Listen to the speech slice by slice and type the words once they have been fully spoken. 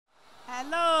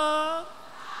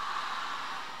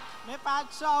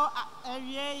pacho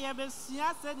ewie ye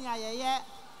besia senia ye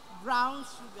brown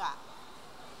sugar.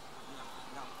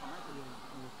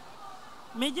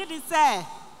 Me ji di say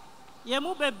ye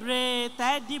mu bebre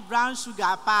ta di brown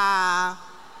sugar pa.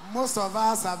 Most of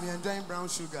us have been enjoying brown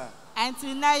sugar.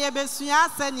 Enti na ye besia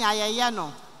senia ye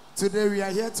no. Today we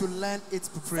are here to learn its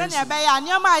preparation. Senia be ya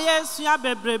nyoma ye sua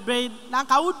bebrebe na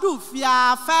ka wudu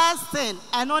fia first thing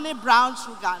and only brown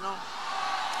sugar no.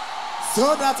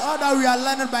 So that all that we are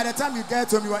learning, by the time you get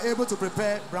home, you are able to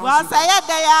prepare brown sugar.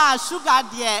 Sugar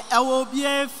there, will be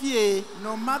a few.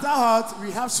 No matter what, we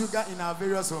have sugar in our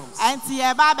various homes. And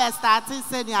starting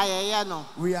senior, no.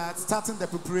 We are starting the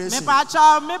preparation. Health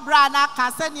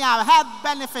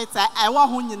benefits.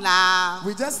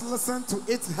 We just listen to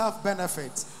its health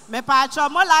benefits.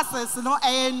 Molasses, no,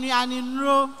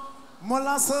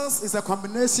 molasses is a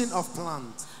combination of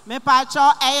plants. It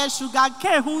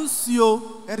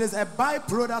is a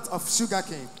byproduct of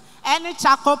sugarcane. Any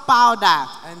charcoal powder.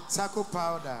 And charcoal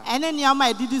powder. And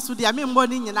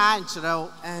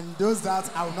those that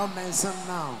I will not mention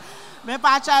now. These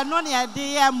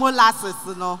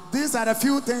are the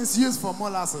few things used for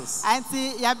molasses. And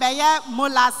see,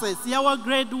 molasses, you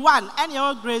grade 1, and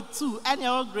you grade 2, and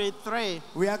you grade 3.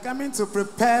 We are coming to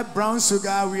prepare brown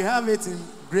sugar. We have it in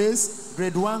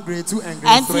grade 1, grade 2, and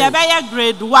grade 3. And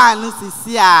grade 1 is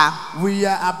here. We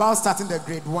are about starting the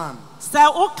grade 1.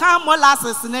 So, who can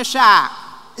molasses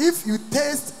if you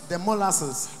taste the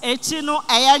molasses, it's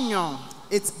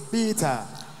bitter.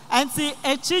 And see,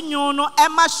 no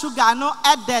emma sugar no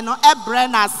edeno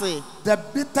ebrenase. The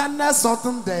bitterness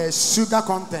softens the sugar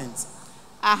content.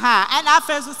 And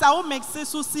after so makes it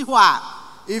see what.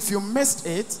 If you missed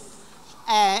it,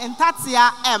 in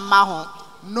tatia emma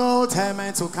no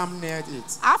termite will come near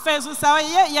it.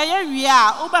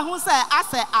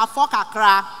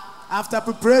 After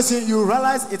preparation, you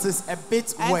realize it is a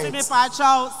bit wet.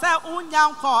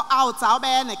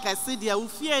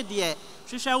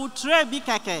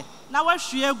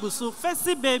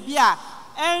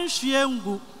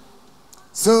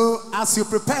 So as you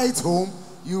prepare it home,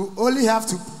 you only have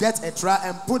to get a tray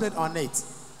and put it on it.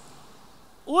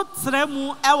 You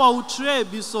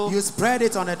spread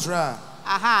it on a tray.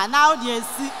 Now do you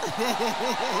see?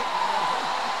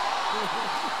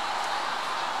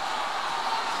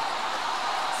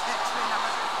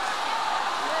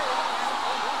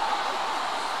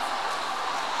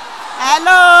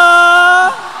 Hello.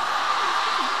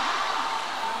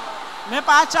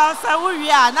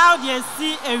 Now do you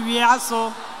see a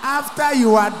real. After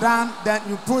you are done, then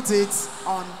you put it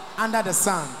on under the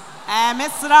sun.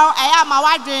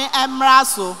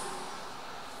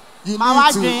 You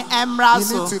need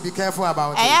to be careful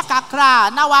about it.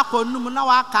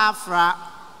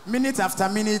 Minute after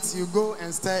minute, you go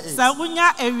and stir it.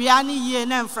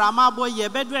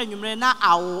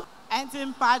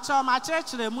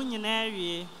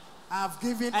 I've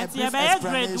given a brief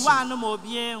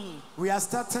explanation. We are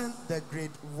starting the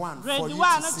grade 1 for you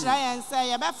to see.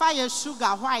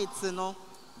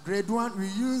 Grade 1, we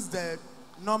use the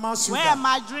normal sugar. Where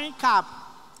my drink cup?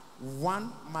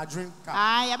 1 margarine cup.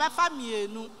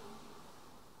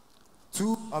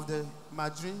 2 of the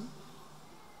margarine.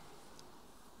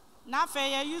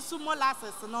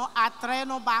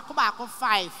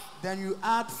 Then you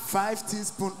add 5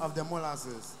 teaspoons of the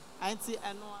molasses.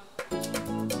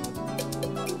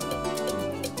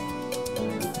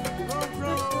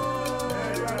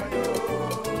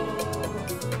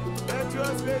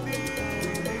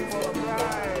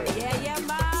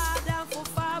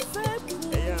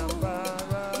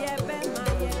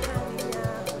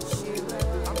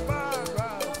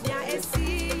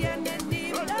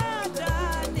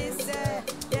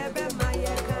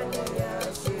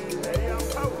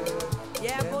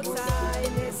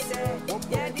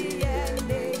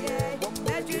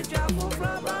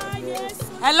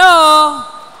 Hello.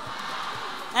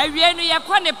 Ewienu ye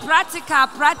kwa ne practical.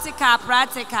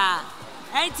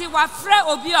 Enti wa frɛ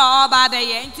obi a oba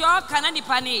bɛyɛ enti o kana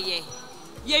nipa ne ye.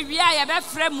 Ye wi a ye bɛ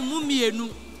frɛ mumu mienu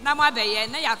na mo abɛyɛ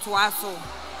na ya to aso.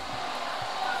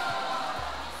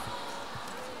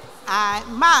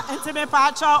 Ma enti me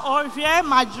pa cho o hwe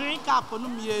ma drink up no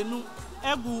mienu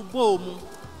egu bowl mu.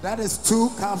 That is 2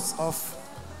 cups of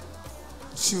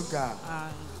sugar.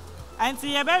 And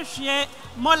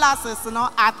molasses no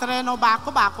atre no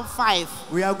baako 5.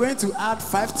 We are going to add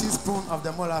 5 teaspoons of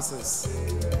the molasses.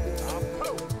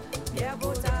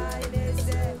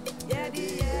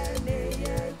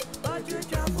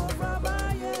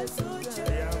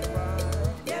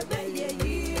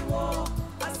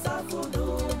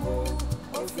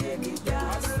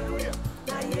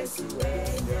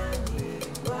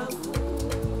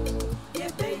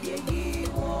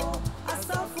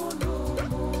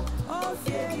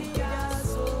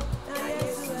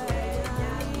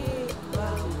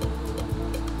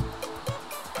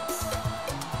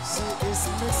 is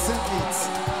missing it.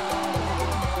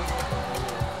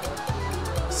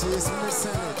 She is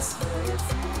missing it.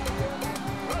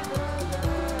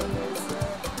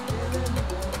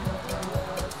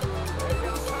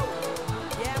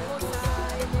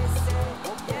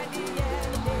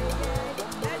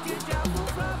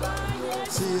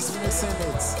 She is missing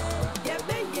it.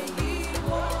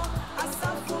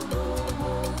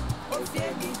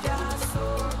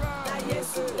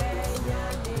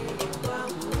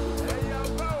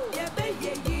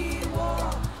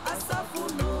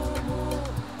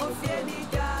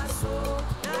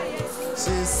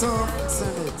 She's so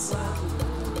missing it.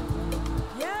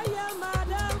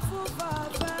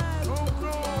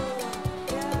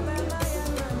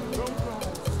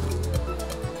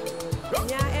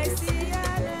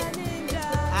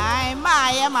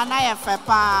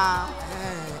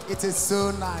 It is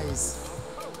so nice.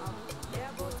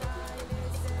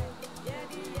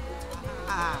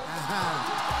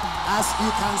 As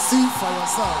you can see for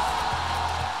yourself.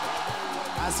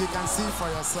 As you can see for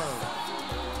yourself.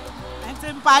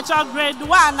 Grade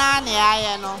 1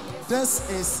 This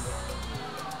is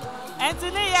grade 1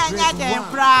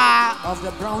 of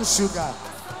the brown sugar.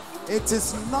 It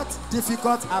is not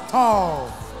difficult at all.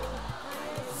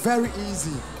 Very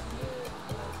easy.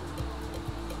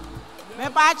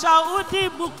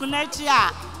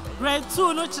 Grade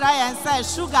 2 no try and say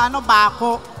sugar no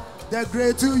bako. The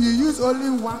grade 2 you use only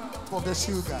 1 of the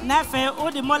sugar. Nefe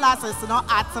o the molasses no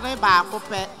atre bako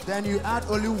pe. Then you add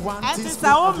only 1 teaspoon. And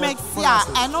so mix ya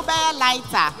and no be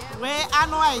lighter. We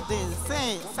ano I didn't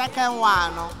say second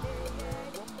one no.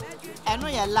 And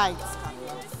we light.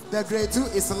 The grade 2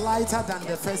 is lighter than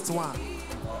the first one.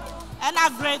 And a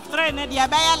grade 3 ne dia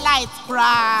be light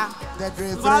kra. The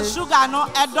grade 3 because sugar no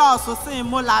edor so say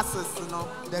molasses no.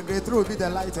 The grade 3 will be the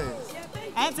lightest.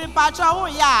 And in pacha wo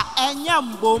ya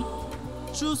enyambom.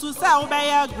 Choose to say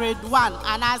obey grade 1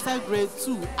 and I say grade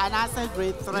 2 and I say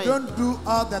grade 3. You don't do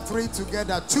all the 3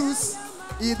 together. Choose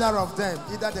either of them,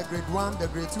 either the grade 1, the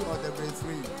grade 2, or the grade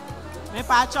 3. Me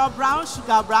pacha brown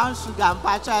sugar, brown sugar,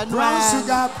 pacha brown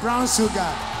sugar, brown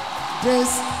sugar.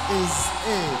 This is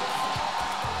it.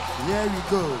 Here we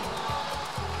go.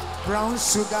 Brown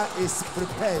sugar is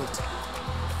prepared.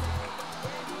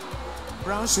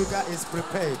 Brown sugar is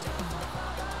prepared.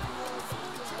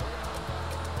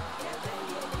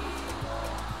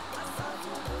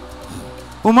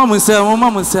 Mama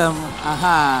musem.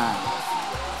 Aha.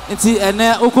 Nti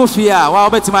ene okofia wa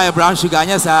obeti my brown sugar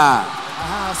nya sa.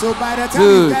 Aha. So by the time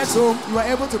you get home, you are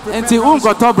able to prepare. Nti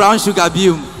unkoto brown sugar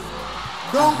bium.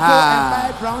 Don't go and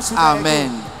buy brown sugar.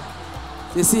 Amen.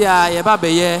 This year ye ba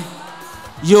beye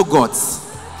yogurt.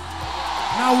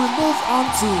 Now we move on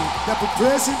to the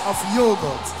preparation of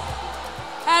yogurt.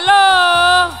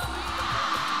 Hello.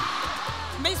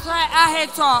 Mr.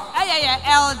 Aheto,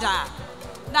 elder.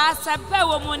 Na sepe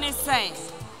wo mu ne say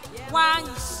wan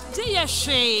je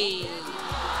hwe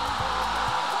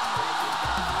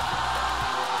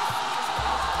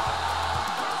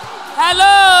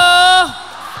hello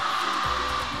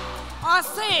o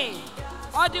say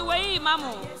o the way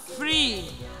mamu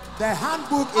free. The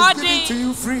handbook is given to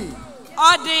you free.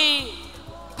 O the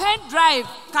pen drive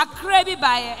kakra bi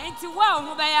bae enti wa o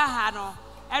mu ba ya ha no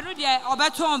enu de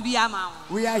obeton bi ama.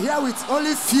 We are here with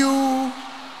only few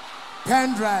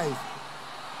pen drive,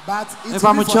 but it's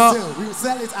for sale. We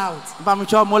sell it out.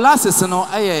 Molasses no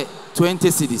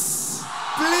 20 cedis.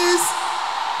 Please,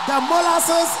 the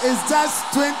molasses is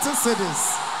just 20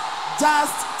 cedis.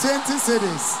 Just 20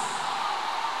 cedis.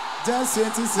 Just 20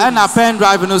 cedis. And a pen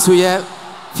drive no so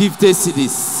 50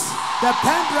 cedis. The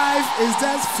pen drive is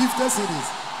just 50 cedis.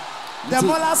 The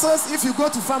molasses, if you go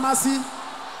to pharmacy,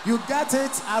 you get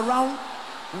it around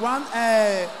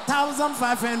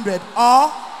 1,500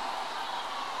 or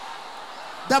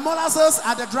the molasses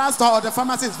at the drugstore or the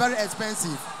pharmacy is very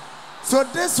expensive. So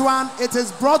this one, it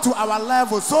is brought to our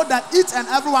level so that each and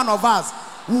every one of us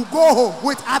will go home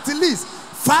with at least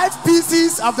 5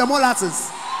 pieces of the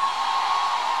molasses.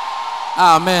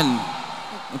 Amen.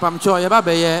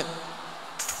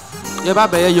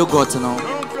 Yogurt now.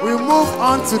 We move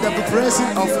on to the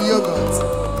preparation of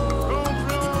yogurt.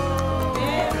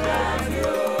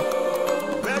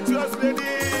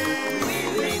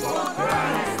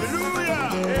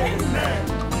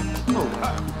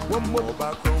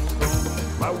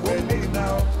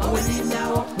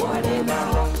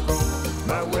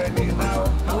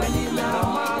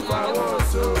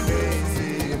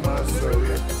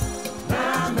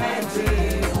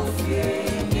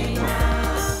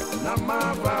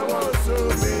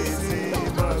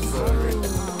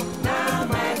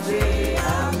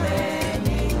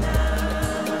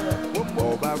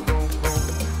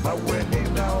 My way.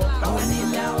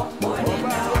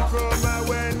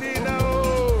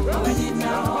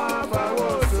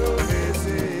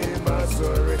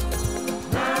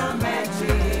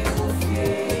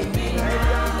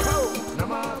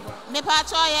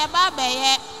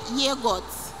 yogurt.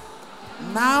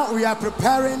 Now we are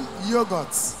preparing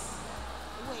yogurt.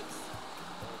 Wait.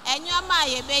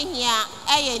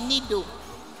 Nido.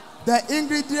 The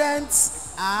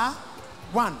ingredients are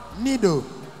 1. Nido.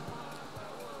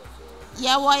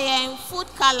 Food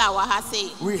color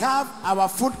We have our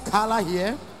food color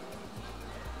here.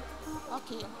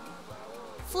 Okay.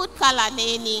 Food color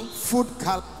neni. Food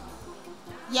color.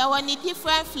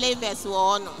 Different flavors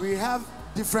We have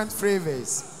different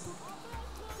flavors.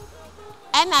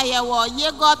 And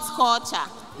yogurt culture.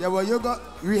 Yogurt.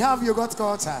 We have yogurt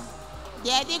culture.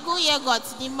 Yogurt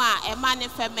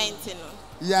fermenting.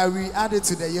 Yeah, we add it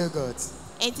to the yogurt.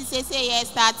 And to say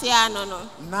start no.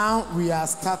 Now we are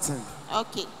starting.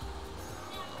 Okay.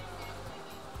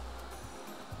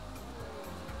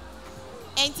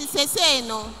 And to say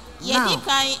no.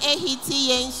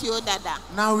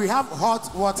 Now we have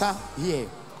hot water here.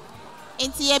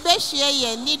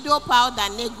 Nido powder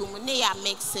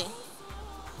mixing.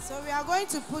 So we are going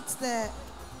to put the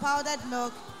powdered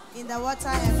milk in the water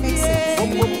and mix it.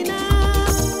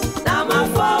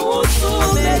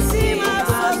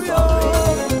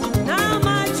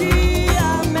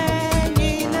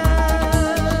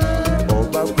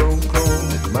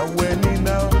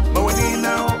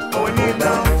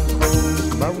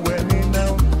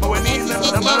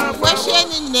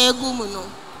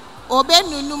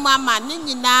 Obenunu mama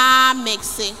ni na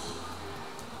mixing.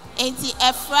 Enti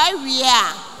efra wie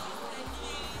a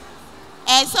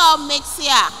eso mix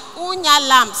ya unya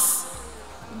lamps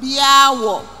bia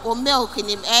wo o milk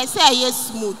ni ye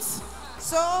smooth.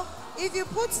 So if you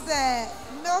put the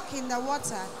milk in the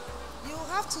water, you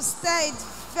have to stir it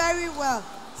very well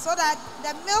so that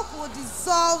the milk will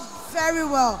dissolve very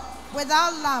well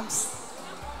without lumps.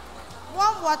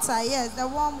 Warm water, yes, the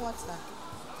warm water.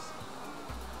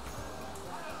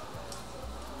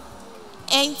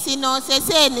 Enti no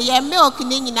say ni ye milk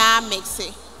ni nyina mix.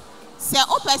 Se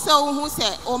o pese o hu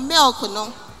se o milk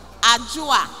no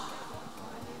adwoa.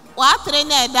 Wa tre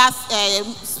na da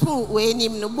spoon we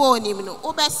nim no bo nim no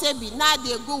o bese bi na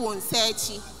de go won se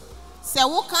achi. Se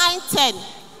wo kan 10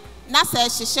 na se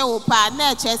hihye wo pa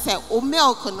na eche se o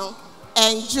milk no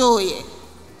enjoy.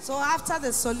 So after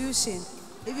the solution,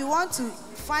 if you want to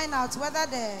find out whether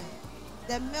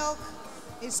the milk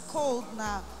is cold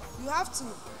now, you have to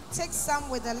take some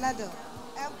with a ladle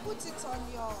and put it on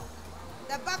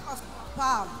the back of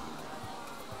palm.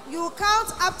 You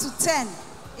count up to 10.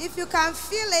 If you can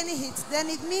feel any heat, then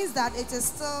it means that it is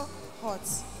still hot.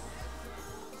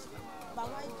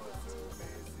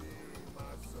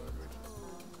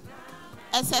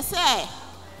 As I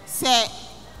say,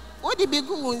 what the big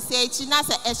one say, China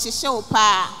say, a show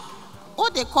pa. O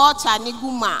de culture ni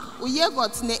guma, o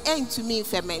yogurt ne end to me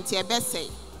ferment ye best say.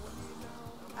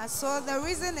 And so the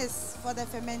reason is for the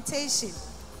fermentation.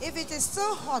 If it is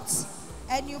still hot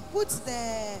and you put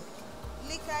the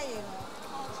liquor in,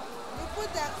 you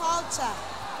put the culture.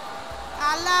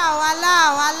 Allow.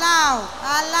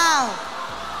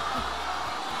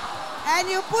 And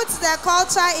you put the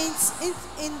culture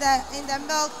in the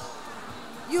milk,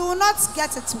 you will not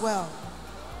get it well.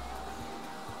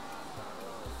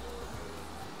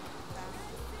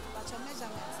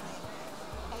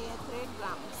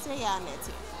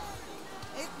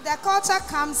 The culture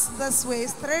comes this way.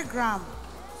 It's 3 grams.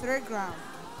 3 grams.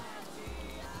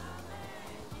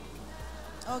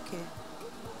 Okay.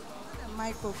 The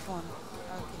microphone.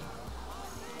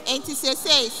 Okay. And to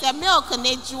say milk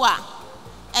ne jua.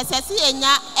 Esesi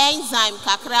enya enzyme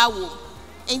kakra wo.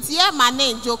 Enti e ma na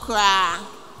enjo kra.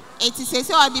 Enti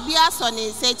say o de bia so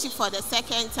ne search for the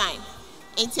second time.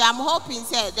 Enti I'm hoping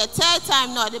say the third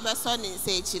time no de be so ne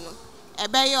search no. E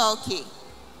be ye okay.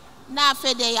 Na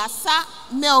fede ya sa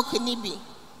milk ni bi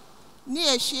ni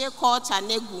ehwie culture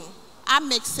na gu a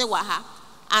mix wa ha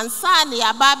ansa na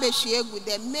ya ba be hwie gu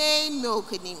the main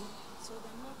milk ni. So the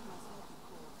milk must not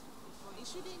be cold. It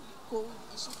shouldn't be cold,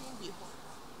 it shouldn't be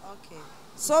hot. Okay.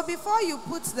 So before you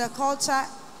put the culture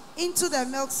into the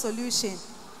milk solution,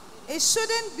 it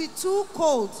shouldn't be too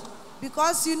cold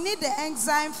because you need the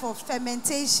enzyme for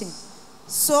fermentation.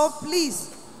 So please,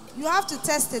 you have to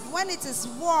test it when it is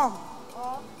warm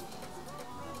or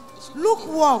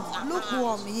lukewarm,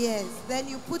 yes. Then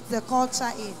you put the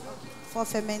culture in for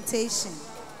fermentation.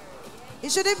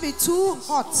 It shouldn't be too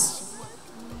hot.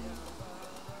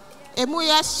 It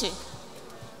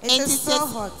is still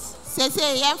hot. Say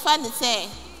yemfa ni say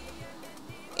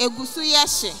egusu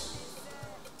yehye.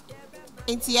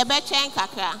 Enti ye be twen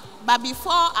kakra. But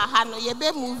before aha no ye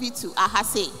be move it to aha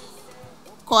say.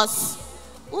 Cause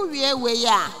uwie we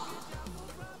ya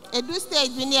edu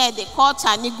stage bi near the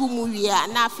culture ni gumu wi a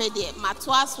na afa de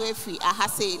mato aso afi aha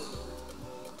say.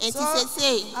 So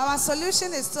our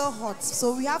solution is still hot,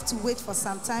 so we have to wait for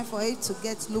some time for it to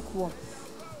get lukewarm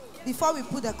before we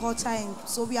put the culture in.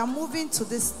 So we are moving to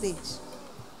this stage.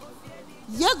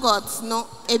 Yogurt no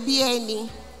ebieni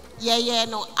ye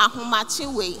no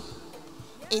ahomachi way.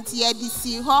 Inti ye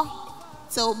disi ho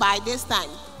till by this time.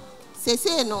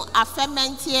 Say no a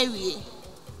fermented we.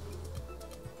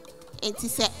 Inti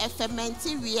se a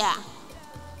fermented we are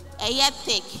a ye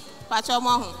thick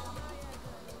pachomo.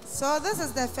 So this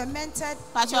is the fermented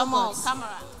pachomo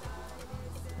camera.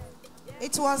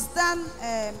 It was done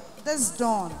this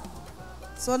dawn.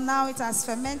 So now it has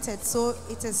fermented, so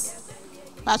it is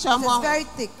very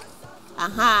thick.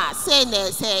 Aha, say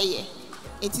ne say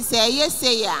it is a yes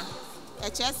say ya. A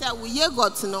chest we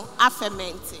got no a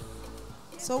fermented.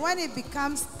 So when it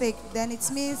becomes thick, then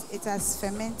it means it has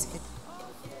fermented.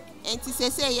 And to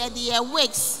say ya the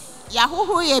wicks,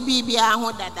 Yahoo ye bibia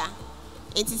ho dada.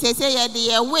 And to say ya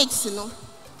the wicks no.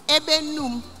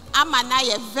 Ebenum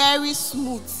amana very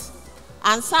smooth.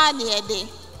 And sani de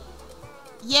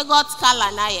Yoghurt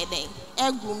color na yede.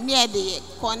 Egum near the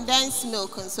condensed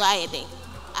milk and so ayede.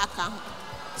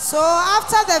 So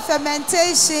after the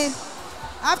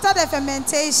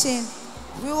fermentation,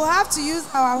 we will have to use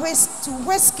our whisk to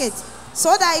whisk it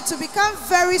so that it will become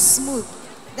very smooth.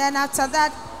 Then after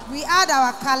that, we add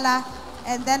our color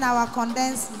and then our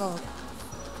condensed milk.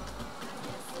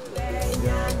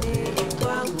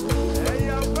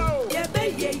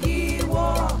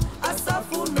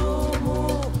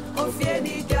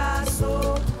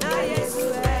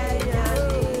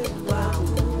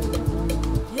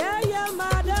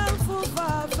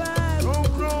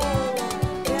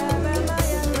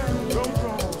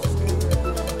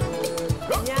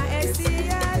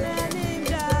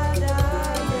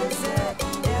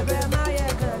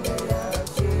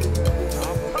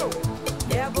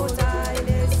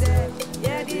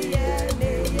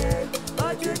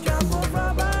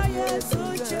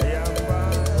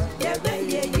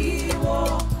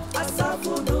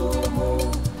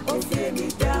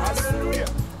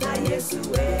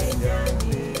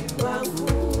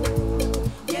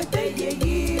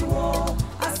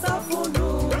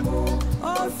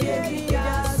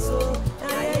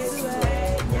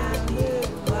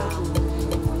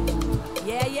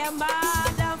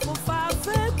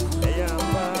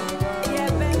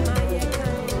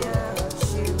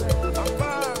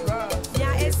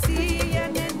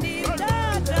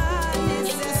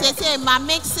 Ma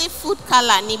mixing food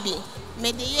color nibi.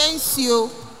 Me de yensio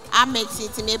a mix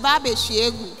it me ba be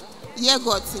hwegu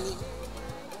yogurt ni.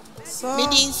 So me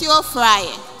de ensio fry.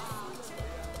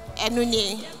 Enu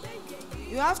ni.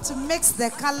 You have to mix the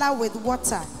color with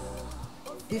water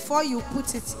before you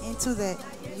put it into the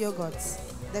yogurt,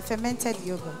 the fermented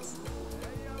yogurt.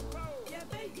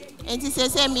 And it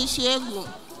says me hwegu.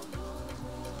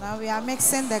 Now we are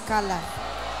mixing the color.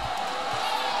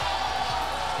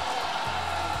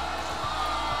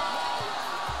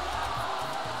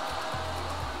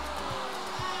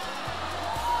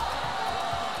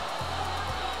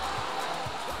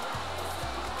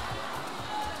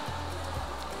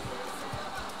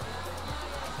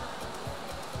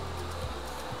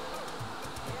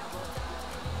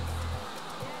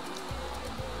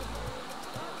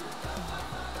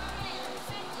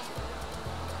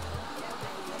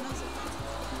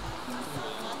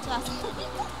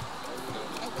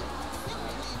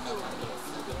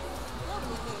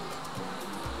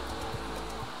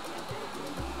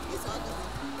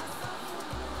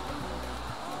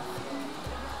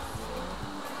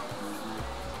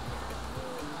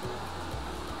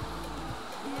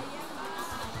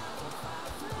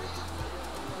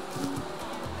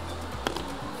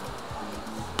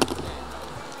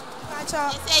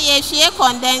 Say she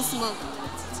condensed milk.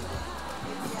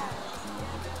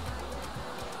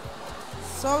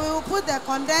 So we will put the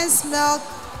condensed milk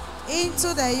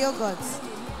into the yogurt.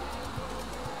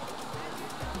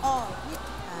 Oh.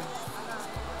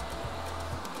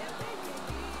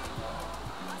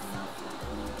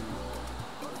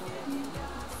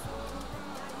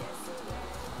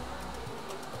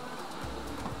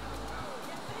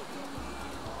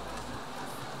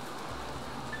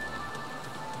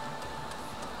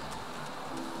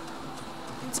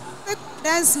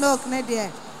 Condensed milk, ne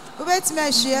dear. We wait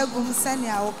me share gum send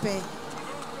ya open.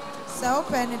 So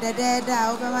open the dead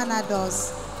open man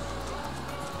doors.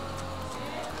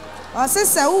 Or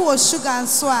sister who was sugar and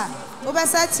swa. Over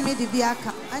said to me the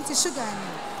biaka anti sugar.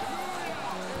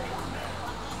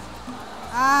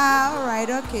 Ah, all right,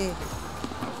 okay.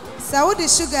 So what the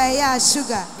sugar? Yeah,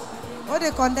 sugar. What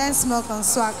the condensed milk and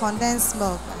swa condensed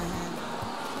milk.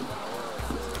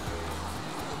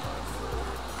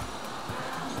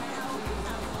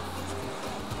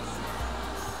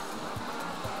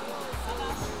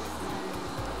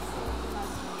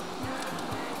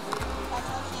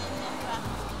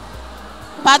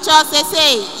 Pacho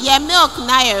say your milk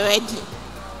na you ready.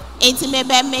 Enti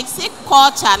mebe mix it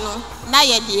culture no na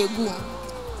ye de egu.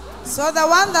 So the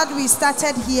one that we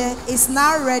started here is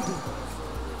now ready.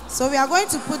 So we are going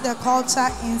to put the culture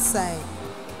inside.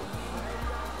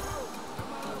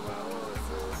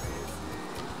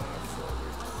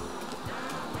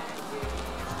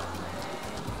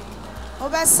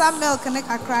 Over some milk and a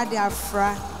cry their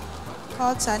fra.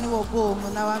 Culture ni wo go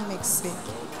mu na wa mix it.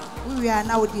 We are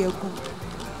now the egu.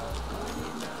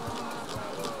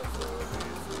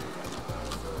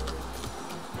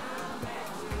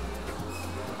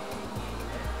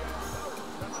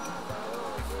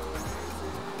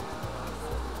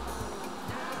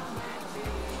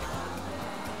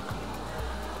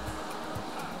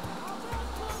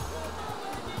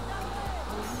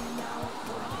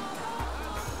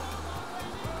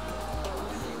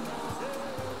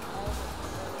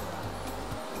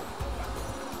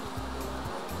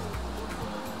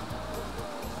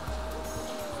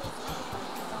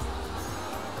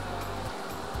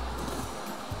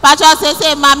 Pacho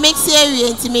say ma mix area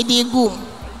enti me di gu.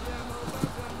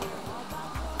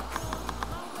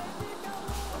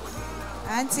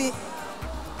 Auntie,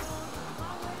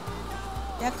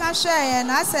 you can share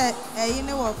and I said, you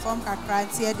know what from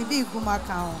Kakranti, a big guma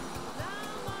count.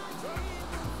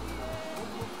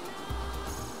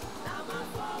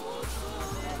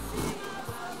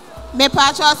 Me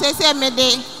Pacho say me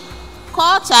de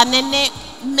culture nene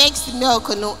mixed milk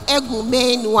no egu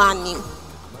main one.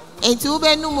 Enti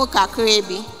ube numu kakra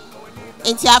bi.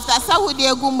 Enti after sa wo de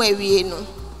egu mu awie no.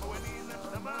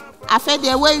 Afa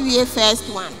de we first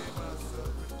one.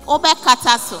 Obe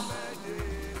kata so.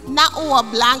 Na uwo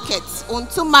blanket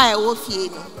ontuma e wo fie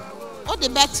no. O de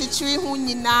be chichiri hu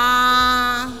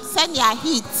nyina senya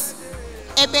heat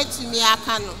ebetumi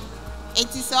aka no.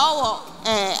 Enti se owo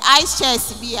ice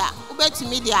chest bi a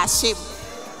obetumi de ahye.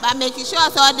 But make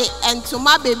sure so de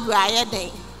entuma bebraye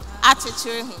den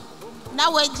achichiri hu.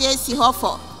 Now we just see her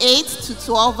for 8 to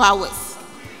 12 hours.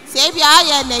 Say if you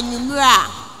are na nyumura,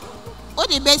 o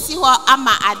de be see her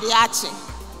ama ade ache.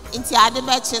 Inti ade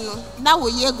beche no, now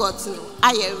we yogurt no,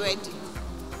 are you ready?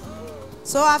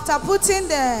 So after putting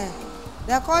the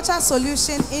culture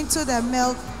solution into the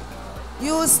milk,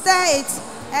 you stir it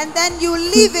and then you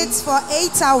leave it for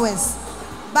 8 hours.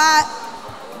 But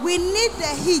we need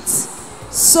the heat.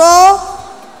 So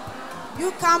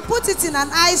you can put it in an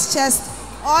ice chest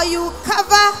or you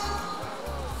cover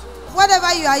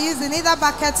whatever you are using, either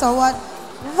buckets or what,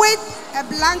 with a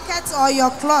blanket or your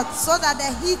cloth so that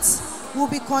the heat will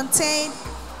be contained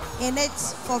in it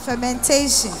for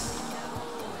fermentation.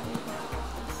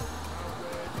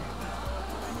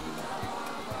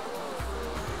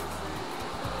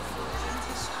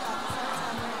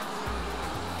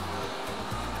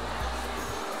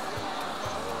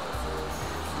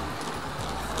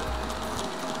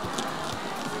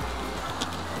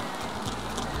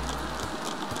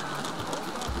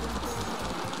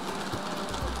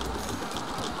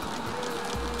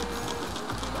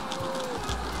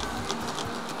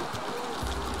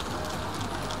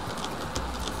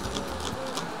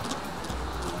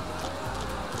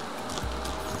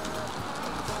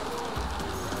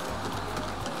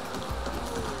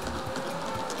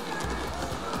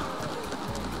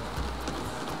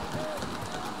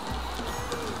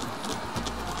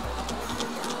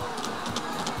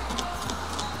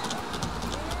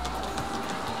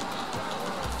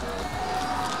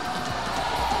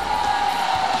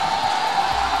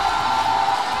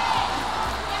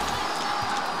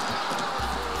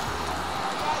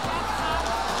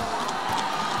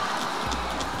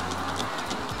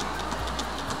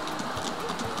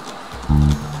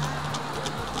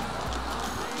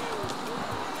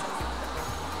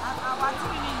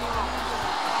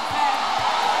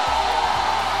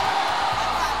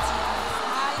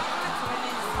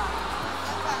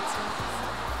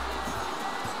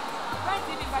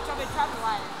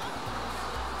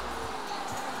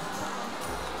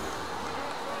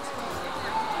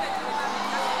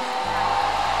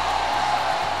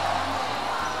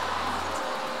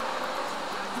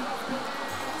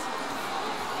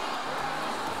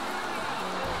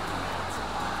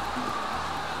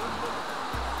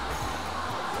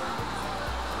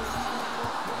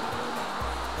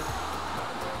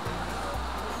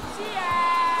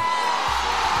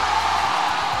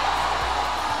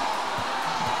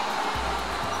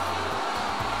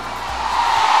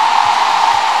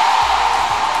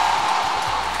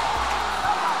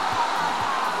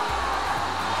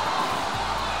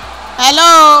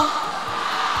 Hello.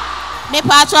 Me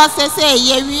patron say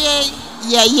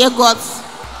ye got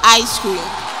ice cream.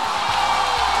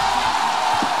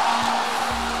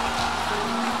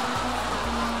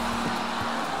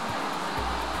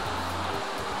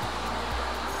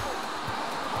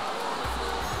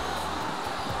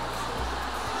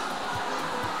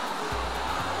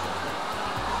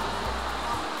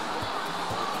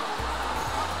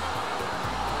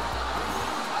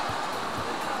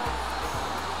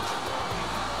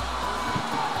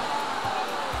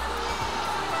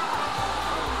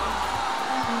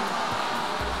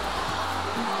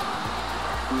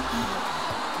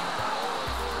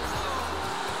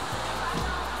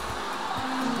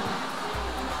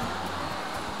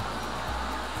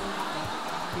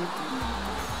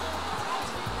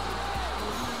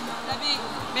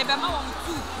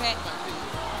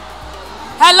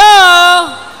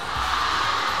 Hello.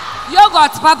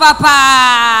 Yoghurt papa.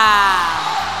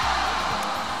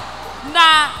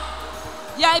 Na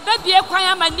ya baby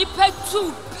ekwanya manipa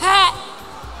 2 pair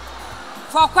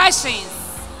for questions.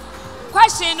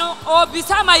 Question no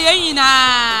obisama yeyina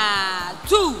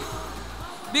 2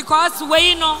 because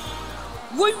we know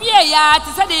we ya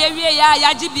ti say de we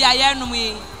ya gibia ya no mu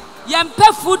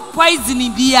yempe food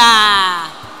poisoning bia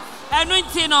enu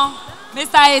nti no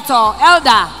Mr. Eto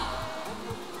elder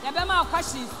yabema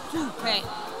questions 2 pair.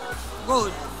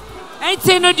 Good.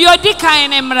 Enti no di odi kan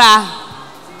nemra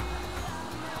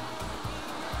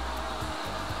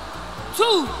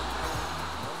 2,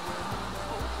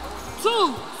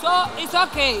 so it's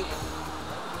okay.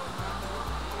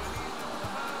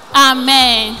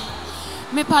 Amen.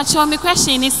 Me pacho, me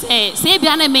question is say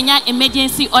bia na menya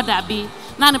emergency order bi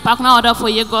na ne pakuna order for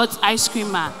yogurt ice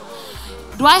cream.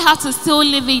 Do I have to still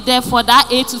leave it there for that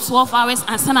 8 to 12 hours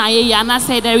and send and I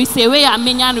say there is a way I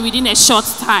menya within a short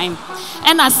time?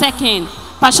 And a second,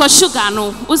 pacho sugar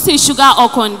no, we say sugar or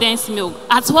condensed milk.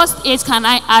 At what age can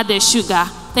I add the sugar?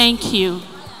 Thank you.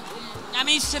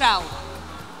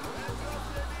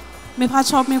 Me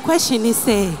pacho, my question is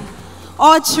say,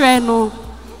 all treno,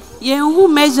 ye who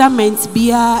measurements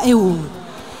bia ewu.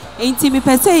 Ain't me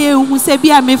pese ye who say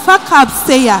bia me fa cap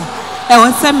say ya, e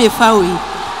won say me fa we.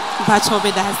 Pacho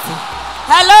be that.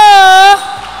 Hello.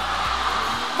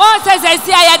 Moses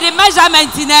say I the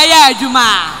measurement in a year,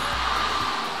 Juma.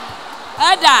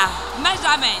 Ada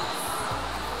measurement.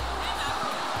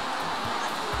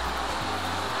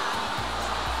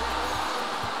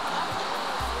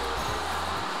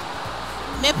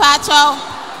 Me pacho.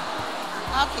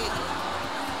 Okay.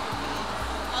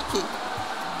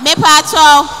 Me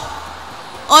pacho.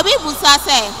 Obi busa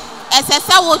say,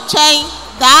 esesa wo chain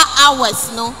that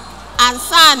hours no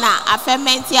ansana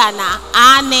afementi ana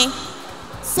ane.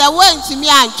 Se when to me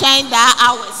and chain that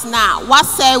hours now. What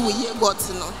say we got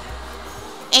to know?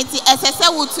 Enti esesa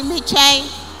wo to me chain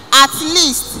at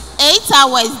least 8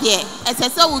 hours there.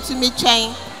 Esesa wo to me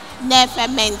chain na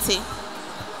fermenti.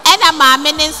 Ena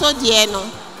maame ne nso de no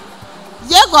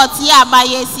yogurt ya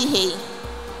abaye si he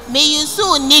me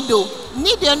yusu nido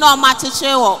no ma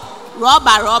chechire wo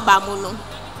rubber mu no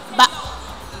ba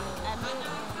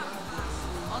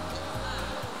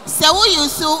se wo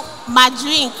yusu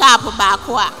margarine cup ba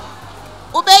ko a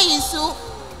wo be yusu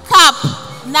cup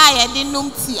na ye de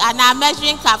num tea ana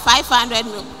measuring cup 500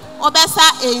 ml wo be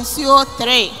sa ensuo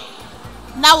 3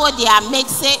 na wo de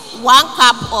mix 1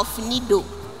 cup of nido.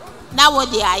 Now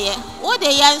what they are here? What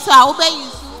they are so I obey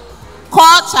you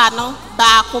culture no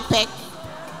ba kopek.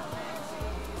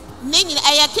 Nini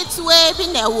aya kitwe bi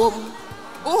na wom.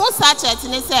 Uhu sachet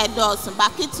ni say dos ba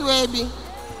kitwe bi.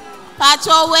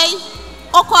 Pacho we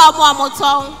oko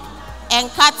amoton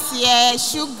enkatie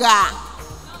sugar,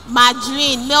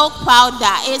 margarine, milk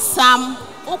powder, esam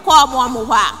oko amomo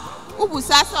wa.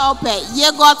 Ubusa so ope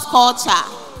yogurt culture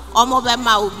omo be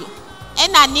ma obi.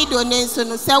 Ena nido nenso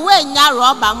no se we nya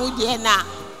rubber mu de na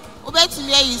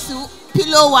obetumi ayisu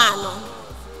pillow one no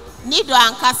nido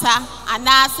ankasa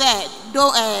ana se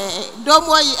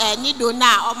domo nido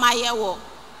na omaye wo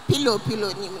pillow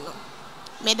nim no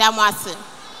medam ase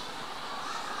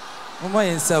mama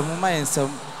yensam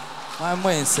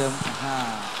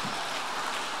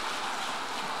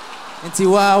enti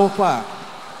wa wo kwa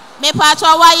me pa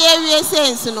cho wa ye wie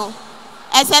sense no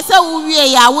esese wo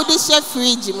wie ya wo de she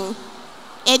fridge mu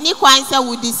eni kwan se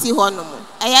wo de si ho no mo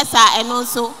eyesa eno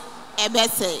nso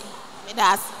ebese me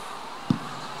das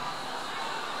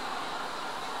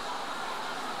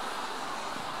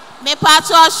me pa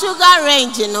cho sugar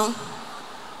range no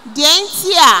de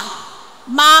enti a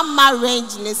mama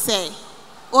range ne say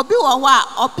obi wo ho a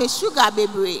ope sugar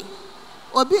bebre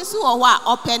obi nso wo ho a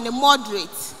ope ne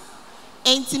moderate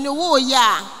enti ne wo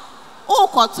ya o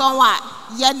koton wa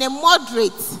ye ne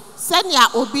moderate senia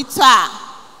obi to a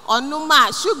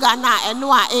onuma sugar na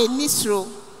eno a enisro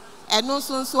eno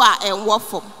nso a enwo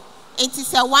fom enti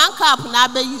se 1 cup na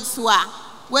be use a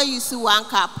we use 1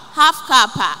 cup half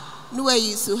cup a no we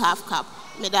use half cup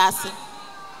me dase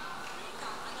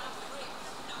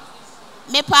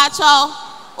me pacho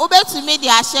obetumi de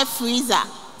ahye freezer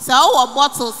se o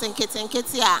bottles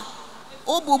nkete a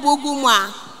obubugu mu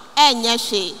a enye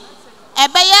hwe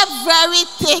ebeye very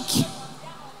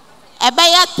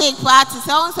thick party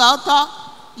se on so to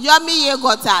yummy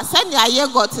yogurt a se na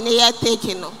yogurt ne ye thick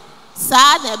no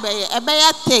sa na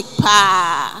ebeye thick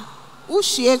pa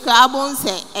uhwie ka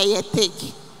abonse eye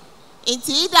thick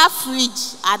into either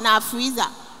fridge and a freezer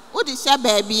wo de she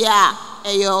baby a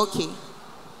eye okay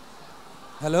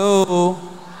Hello.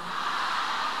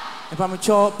 If I'm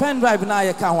sure pen drive now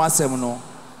you can't want some no.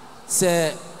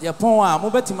 Say your pon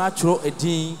mobeti matro a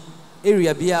din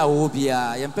area bia wo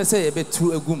bia ye mpese ye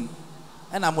betu egum.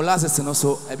 And I'm molasses no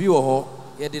so a bi wo ho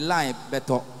ye the line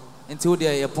beto until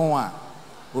there your pon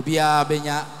obia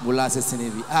benya molasses ni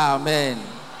bi. Amen.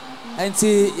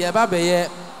 Enti ye ba be ye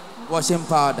washing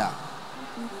powder.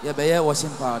 Ye be ye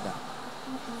washing powder.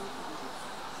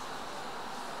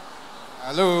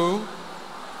 Hello.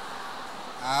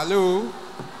 Hello.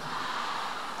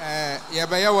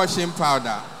 Yebeye washing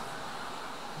powder.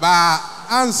 Ba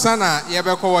ansana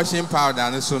yebeko washing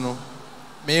powder no so no.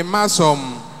 Me ma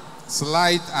some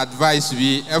slight advice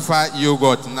bi efa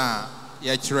yogurt na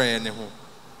ye kire ne ho.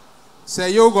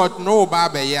 Say yogurt no ba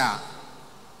be ya.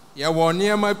 Ye wo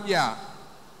niema bia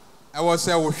e wo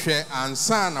se wo hwe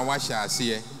ansana wa hya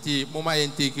ase nti moma ye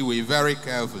take away very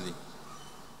carefully.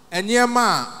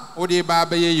 Eniema odi ba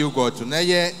be ye yogurt na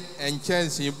ye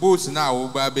enchansi boost na wo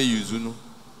ba be use no.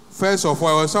 First of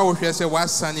all, so we say what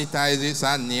sanitize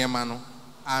sa niema no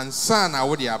ansa na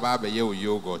wo di aba be ye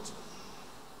yogurt.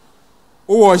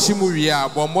 O wash mu wi a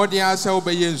bo modern asa wo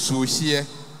be ye nsuo hie.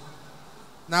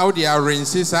 Na wo di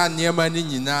rinse sa niema ni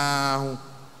nyina ho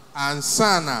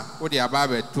ansa na wo di aba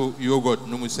be to yogurt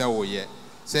no mu se wo ye.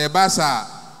 Se ba sa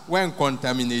when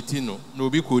contaminating no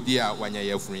bi kodi a wanya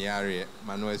yafun yare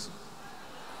manuasi.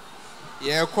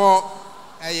 Ye ko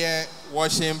eye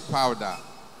washing powder.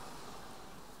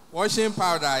 Washing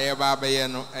powder ye ba be ye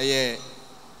no eye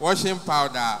washing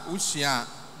powder usua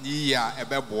ni ya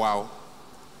ebe boa o.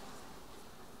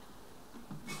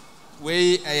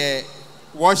 We eye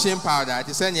washing powder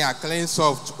it say near clean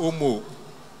soft omo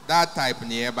that type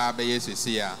ni e ba be ye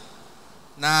sisi ya.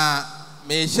 Na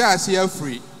me sha se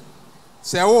free.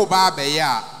 Se wo ba be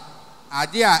ya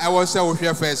ade a e wo se wo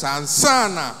hwe first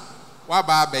ansana wa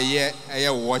ba be ye eye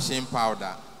washing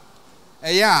powder.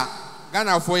 Eya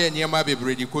Ghana for ye niema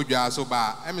bebre di kodwa so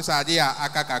ba emisade a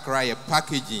akakakra ye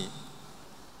packaging.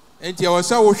 Enti e wo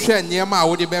se wo hwe niema a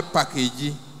wo de be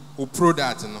package wo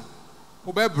product no.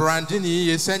 Wo be brand ni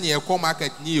ye se ne e ko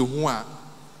market ni ehu a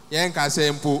ye nka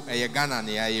se mpo eye Ghana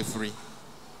ne ya ye free.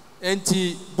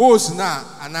 Enti boss na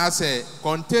anase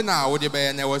container wo de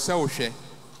be na wo se wo hwe.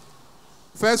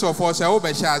 First of all, say wo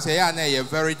be sha say ya na ye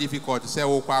very difficult say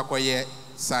wo kwa akoye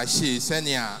sachet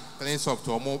senia clean soft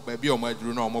omo baby omo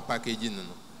aduru na omo packaging no.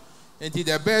 Enti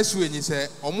the best way ni say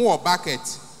omo bucket.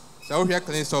 Say wo hwe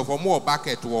clean soft omo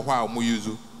bucket wo ho a omo use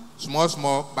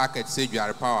small bucket say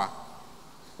dware power.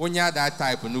 Wonya that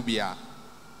type no bia.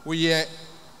 Wo ye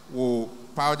wo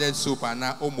powdered soap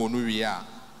na omo no wi a.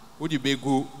 Wo di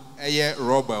begu eye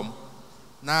rubber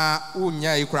na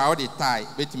unya ikura wo di tie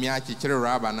betimi a chichire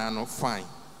rubber na no fine.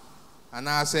 And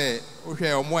I say, okay,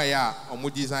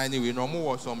 omo design we no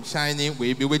more some shining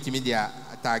we be waiting me there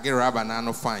target rubber na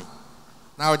no fine.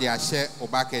 Now they are share o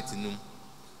bucket num.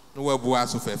 No we bua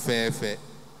so fe.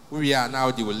 We are now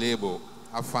the label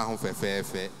afa ho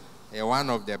fe. One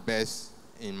of the best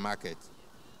in market.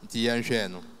 Nti yan hwe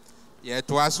no. Ye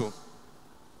to aso.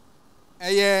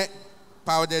 Eye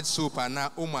powdered soap na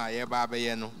uma ye ba be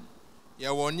ye no. Ye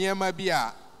wo niema bi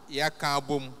a ye kan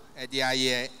bom e de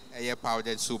aye eye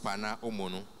powdered soap na omo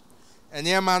no.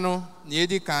 Eniema no na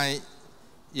edi kan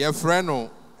ye frɛ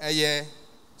no eye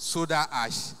soda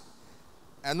ash.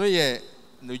 Eno ye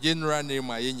no general name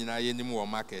a ye nyina ye nim wo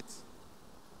market.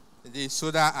 The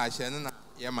soda ash eno na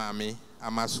ye maame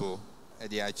amaso e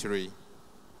de akire.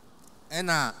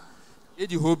 Ena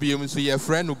edi hobium so ye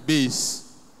frɛ no base.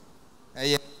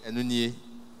 Eye eno nie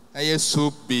eye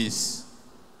soap base.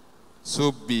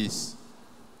 Soap base.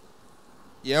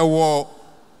 Ye wo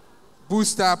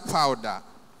booster powder.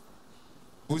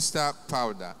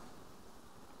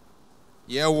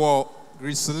 Ye wo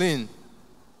glycerin.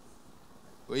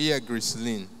 We ye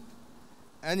glycerin.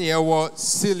 And ye wo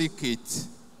silicate.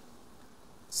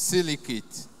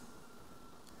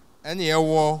 And ye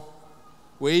wo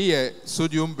we ye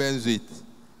sodium benzoate.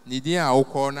 Nidi a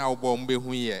ukọ na ubo mbe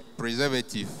hu ye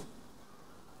preservative.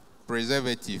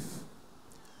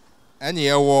 And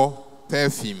ye wo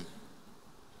perfume.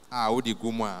 Odi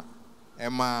guma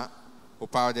ema o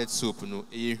powdered soap no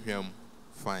e hwam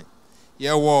fine.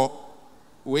 Ye wo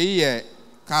we ye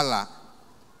color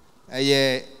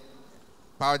ye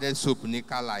powdered soap ni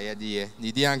color ye de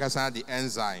ni di ankasa the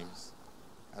enzymes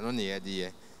ano ne ye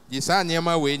de di sa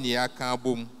niema we ni aka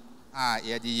bom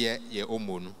ye de ye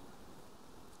omo no.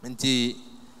 Nti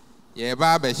ye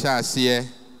ba be sha ase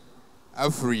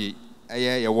afri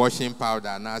ye washing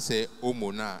powder na say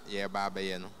omo na ye ba be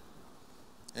ye no.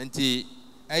 Enti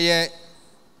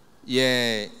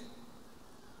ye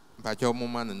mpacho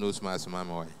mama no nose mask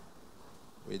mama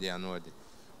we dey anode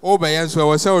Obey so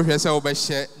was so obey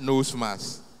nose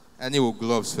mask. And you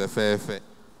gloves for fair.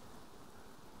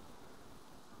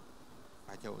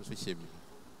 I can't also shame you.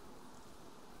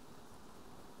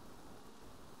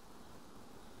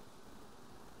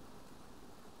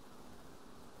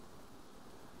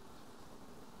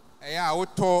 I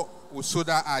would talk with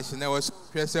soda ash, and I was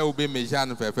pressure will be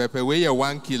measured for pepper. Weigh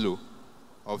 1 kilo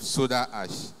of soda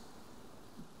ash.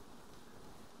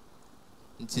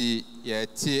 Nti ye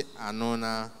ti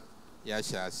anona ya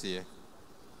shase.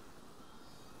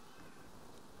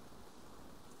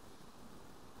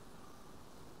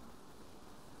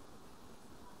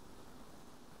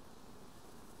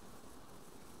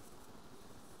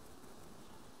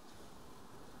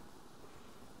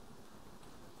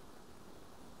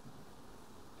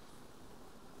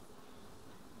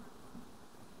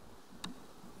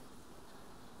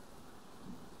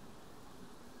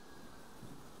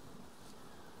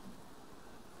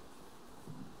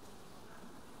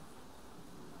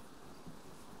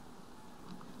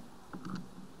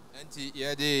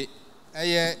 Yede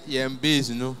eye yem base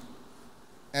no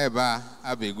eba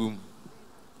abegum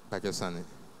pakisani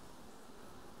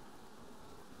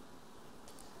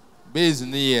base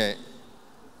no ye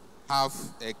half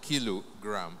a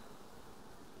kilogram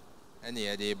and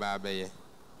yede ba beye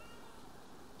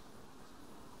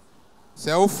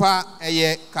se ufa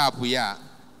eye cup ya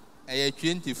eye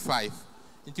 25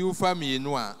 nti ufa mi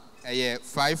no a eye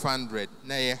 500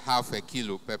 na ye half a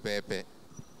kilo pepepe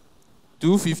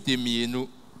 250 mienu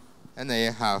and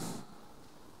a half.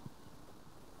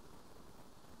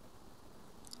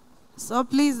 So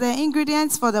please, the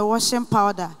ingredients for the washing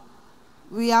powder.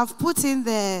 We have put in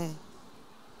the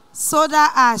soda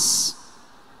ash.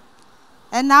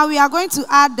 And now we are going to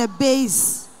add the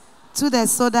base to the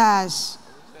soda ash.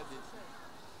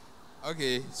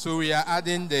 Okay, so we are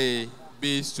adding the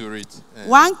base to it.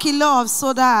 1 kilo of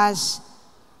soda ash.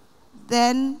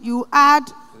 Then you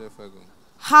add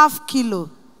half kilo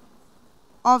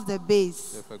of the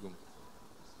base.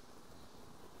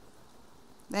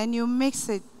 Then you mix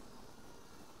it.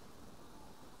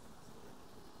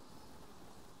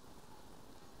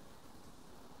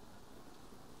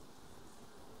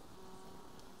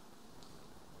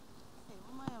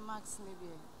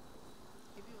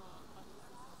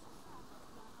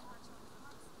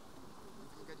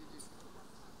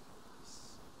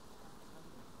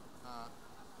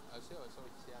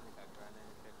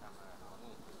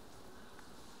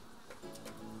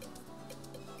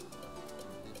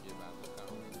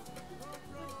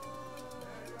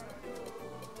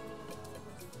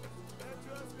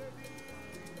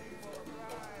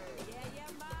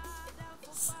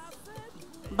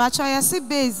 But I see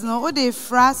base no o de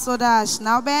fra soda ash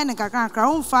now be en kakran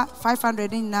kakra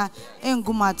 500 na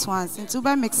enguma at once into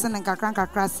be mixing en kakran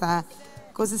kakra sa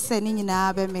cause say ni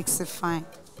nyina be mix it fine.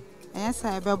 Yes,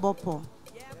 I be bopo.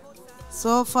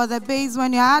 So for the base,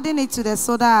 when you're adding it to the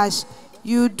soda ash,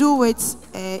 you do it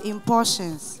in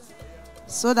portions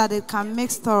so that it can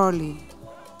mix thoroughly.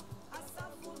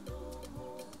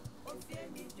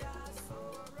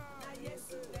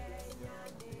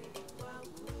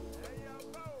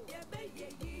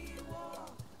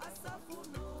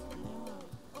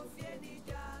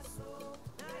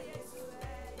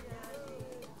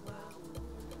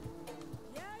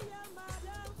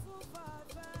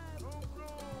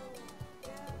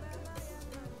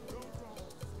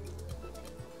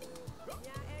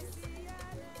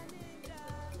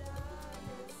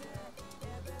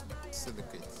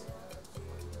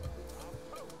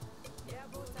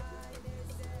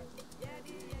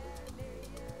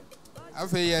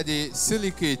 After the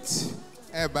silicate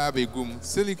gum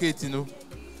silicate no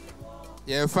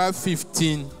you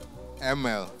 15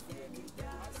 ml.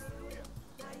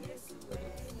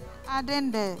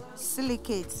 Adding the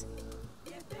silicate.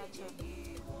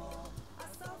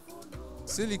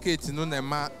 Silicate no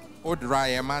nema o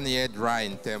dry man here dry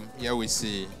in them. Here we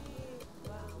see.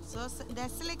 So the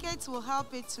silicate will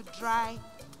help it to dry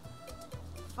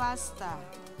faster.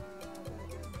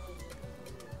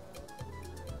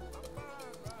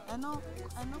 I know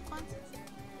quantity.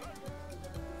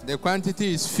 The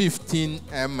quantity is 15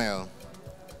 ml.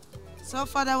 So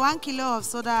for the 1 kilo of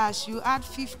soda ash, you add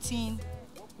 15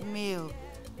 ml.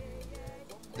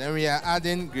 Then we are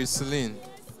adding glycerin.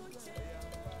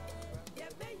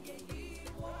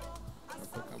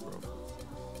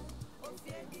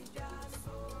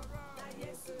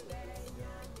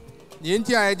 The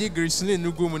entire glycerin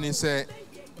no gum say.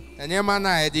 And your man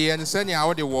idea and send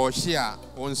out the wash here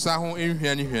on Saho in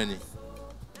Hwani.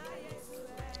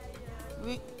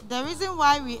 The reason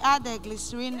why we add the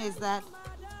glycerin is that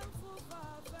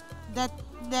the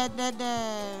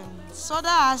soda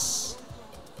ash,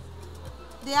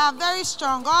 they are very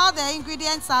strong. All the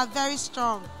ingredients are very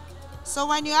strong. So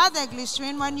when you add the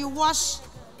glycerin, when you wash,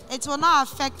 it will not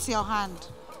affect your hand.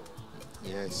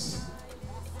 Yes.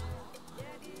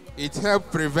 It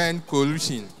helps prevent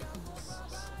collusion.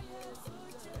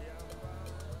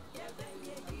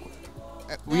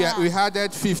 We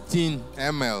added 15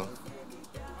 ml.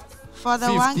 For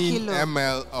the 1 kilo. 15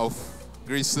 ml of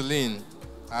glycerin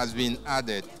has been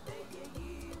added.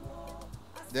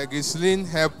 The glycerin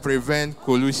helps prevent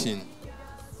collusion.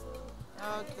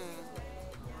 Okay.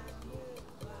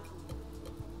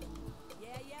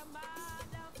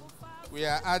 We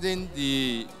are adding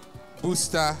the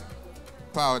booster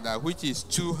powder, which is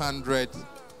 200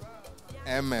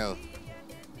 ml.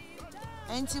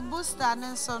 Booster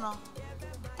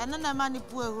and then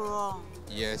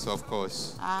yes, of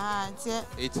course.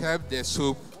 It helps the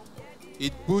soap.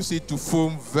 It boosts it to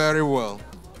foam very well.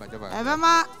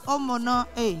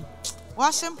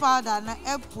 Washing powder na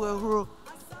epuehuro.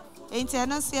 Ain't I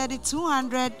not say the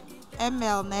 200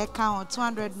 ml na account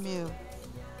 200 ml.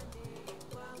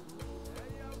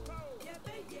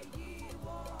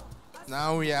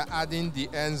 Now we are adding the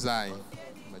enzyme.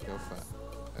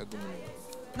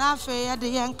 Now for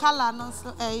the color no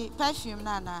perfume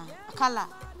na color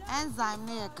enzyme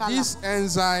na color. This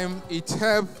enzyme, it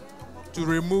helps to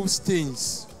remove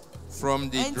stains from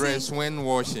the dress when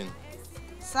washing.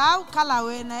 So color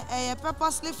we na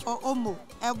purposely for omo.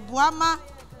 Ebuama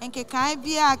enke kan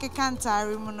bia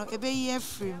akekantare mu no ebe ye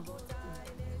free.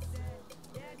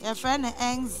 Your friend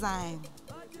enzyme.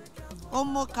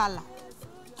 Omo color.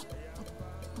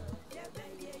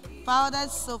 Powdered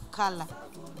soap color.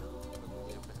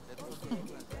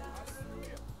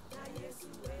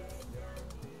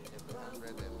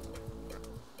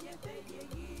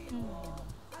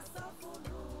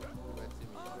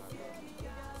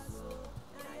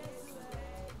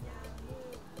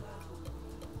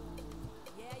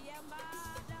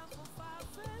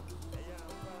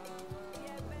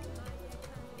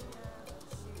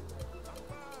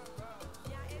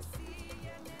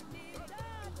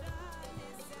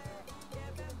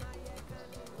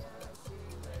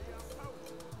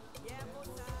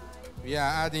 We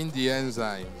are adding the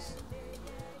enzymes.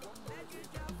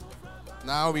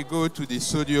 Now we go to the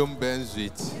sodium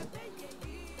benzoate.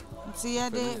 See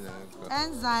the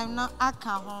enzyme no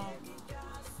alcohol.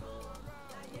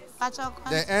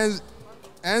 The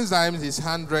enzymes is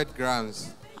 100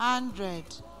 grams. 100.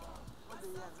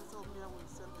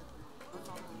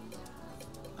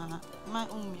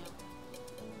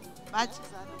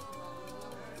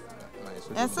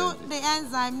 So the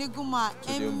enzyme ni guma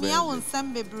emia won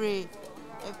sembebre.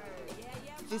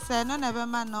 If say no never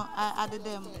man no I added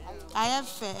them. I have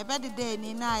fair. E be the day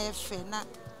ni na I have fair na.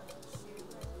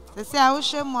 They say I will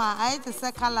show more. I to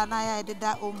say color na I did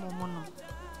that omo no.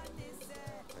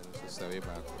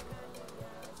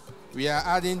 We are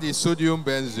adding the sodium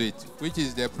benzoate, which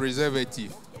is the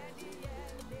preservative.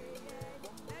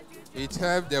 It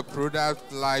helps the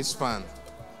product lifespan.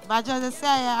 But just say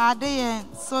I add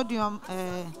sodium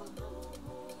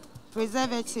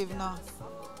preservative no.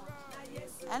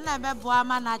 And I be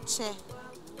boama na che.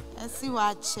 And see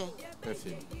what che.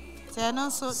 Say no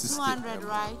so 200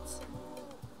 right?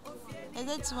 Is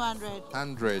it 200?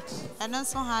 100. And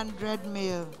also 100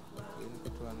 ml.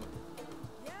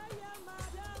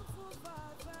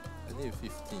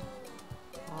 15.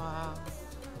 Wow.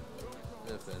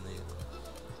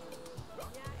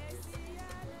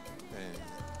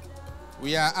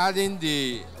 We are adding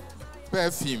the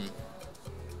perfume.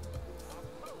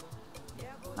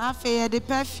 Now for the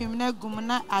perfume na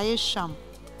gumna ayesham.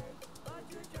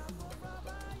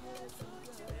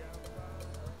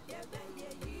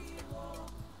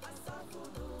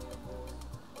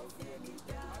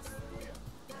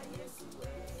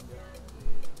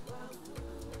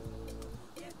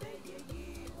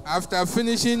 After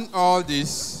finishing all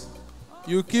this,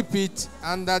 you keep it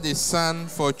under the sun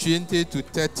for 20 to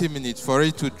 30 minutes for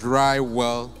it to dry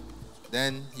well.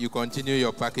 Then you continue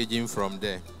your packaging from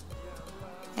there.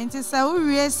 And to say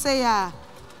we say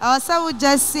also we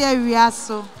just see we are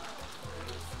so.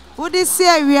 Would you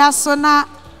say we are so na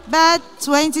bed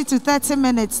 20 to 30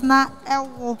 minutes na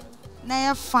ewo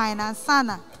na fine and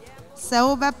sana.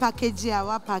 So we package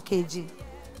our packaging.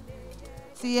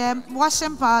 See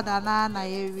washing powder na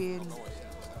area.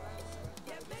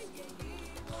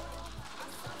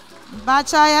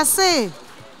 But I say,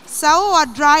 so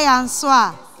we dry and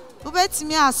so. We bet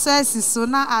me access so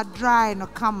na a dry no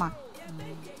come.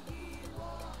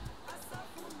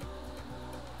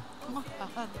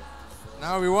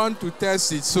 Now we want to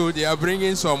test it, so they are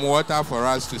bringing some water for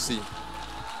us to see.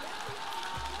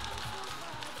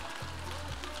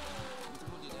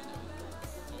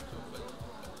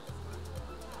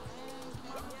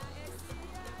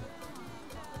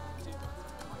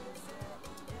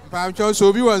 Pacho,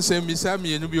 so we want to say,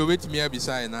 me and you wait me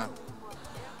beside now.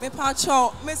 Me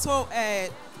Pacho, me so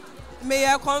may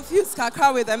I confuse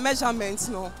kakra with the measurements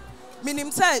no. Meaning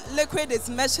say liquid is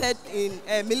measured in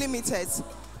millimeters.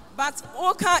 But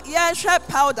okay, yeah, share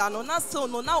powder no, not so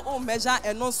no now all measure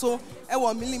and also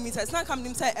millimeters. Now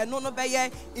come say and no be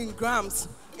in grams.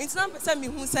 It's not say me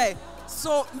who say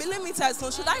so millimeters.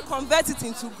 So should I convert it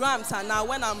into grams? And now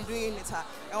when I'm doing it,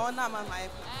 I want my.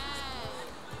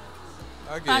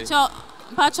 Okay.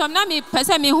 Pacho, na me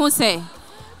person me who say,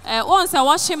 once a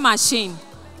washing machine,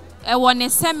 one a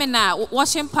seminar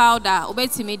washing powder, obey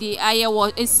me the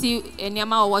aye see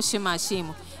anyama washing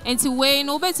machine. And to weigh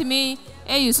no bet me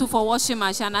a use for washing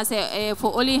machine, I say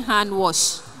for only hand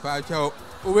wash. Pacho,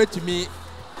 obey me.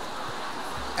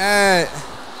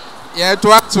 Yeah,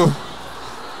 to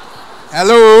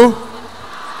hello.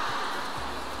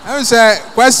 I say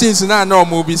questions now no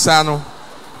movie sano.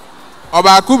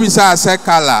 Obaku bisa say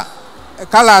color.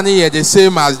 Color ni the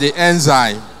same as the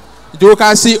enzyme. You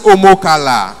can see homo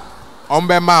color.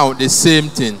 Mount the same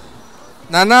thing.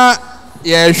 Nana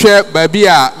ye share baby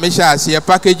a me sha see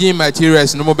packaging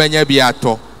materials no mo benya bi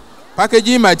ato.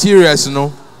 Packaging materials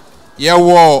no ye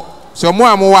wo so mo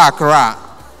amu wa Accra.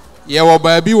 Ye wo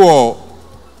baby wo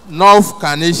North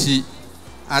Kaneshi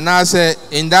anase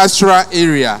industrial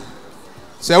area.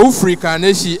 Se ufri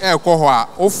Kaneshi ekọ ho a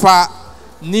ofa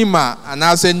Nima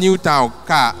anase Newtown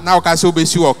car na okase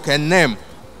obesi wo Kenem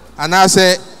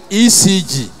anase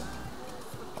ECG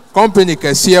company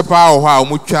kese pa ho a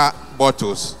omutwa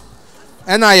bottles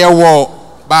ena ye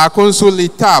wo ba console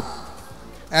tap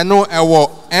eno e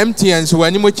wo MTN so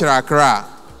ani mo kirakra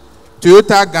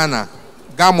Toyota Ghana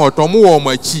Gamot omo wo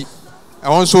machi e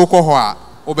won so ko ho a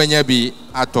obenya bi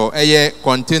ato eye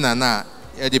container na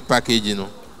e di package no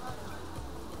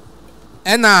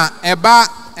ena eba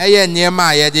eye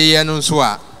niema ye de ye no so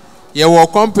a ye wo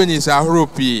companies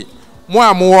ahoropi mo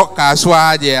amwo kaso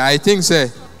a de I think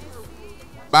say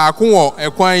ba ko wo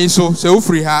ekwan so se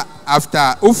ufri ha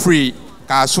after ufri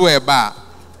kaso eba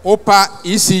opa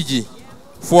ECG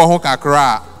fo ho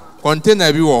kakra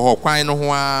container bi wo ho kwan no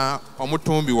ho a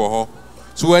omoton bi wo ho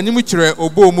so anim kire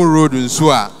obo mu road nso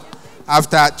a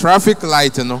after traffic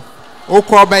light no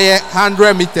okọ be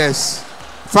 100 meters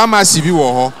pharmacy bi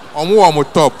wo ho omo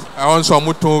top e won so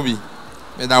omoton bi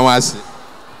me da wase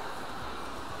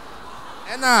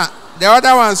ena the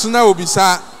other one so na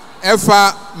obisa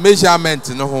efa measurement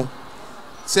no ho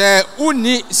say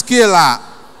uni scale a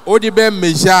odi be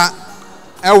measure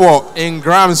ewo in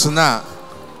grams na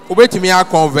obetimi a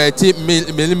convert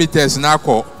millimeters na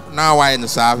ko na why no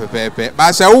sa pepepe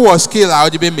but say wo scale a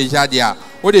odi be measure dia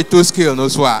o de to scale no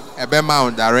so a e be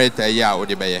mount direct ya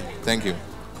odi be ye. Thank you.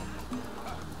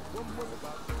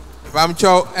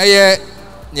 Bamcho eye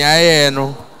nya eye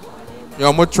no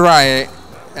yo mo try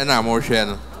e na mo hwe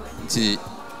no nti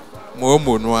mo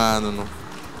no anu no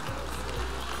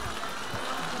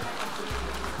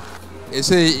e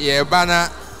say ye bana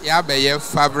ya be ye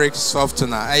fabric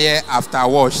softener eye after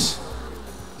wash.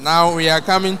 Now we are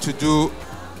coming to do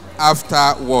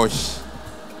after wash.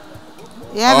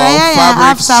 Yeah, fabric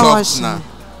after softener.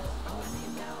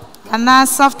 And now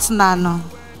softener no.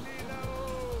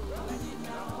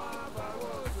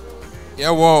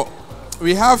 Yeah, well,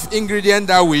 we have ingredients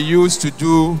that we use to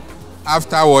do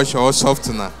after wash or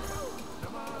softener.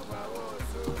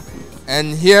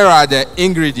 And here are the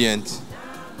ingredients.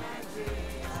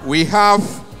 We have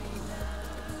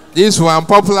this one,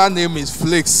 popular name is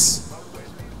Flakes.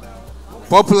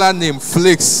 Popular name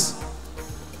Flakes.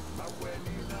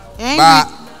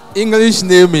 But English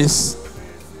name is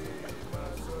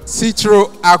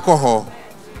citro alcohol.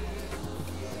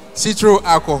 Citro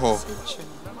alcohol.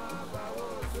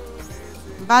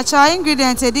 But your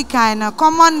ingredients are kind of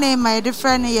common name are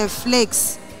different here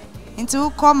flakes. Into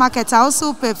co market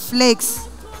also pay flakes.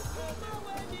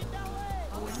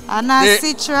 And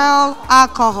citral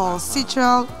alcohol.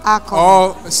 Citral alcohol.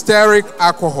 Or stearic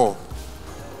alcohol.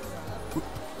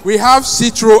 We have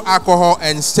citro alcohol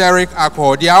and stearic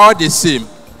alcohol. They are all the same.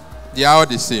 They are all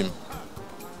the same.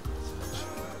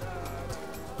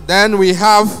 Then we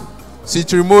have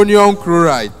citrimonium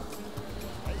chloride.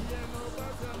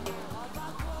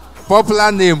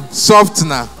 Popular name,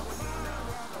 softener.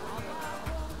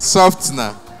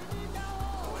 Softener.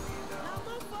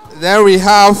 Then we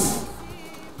have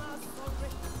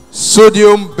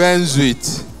sodium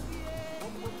benzoate.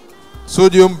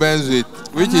 Sodium benzoate.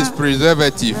 which is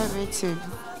preservative.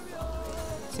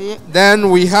 Then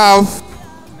we have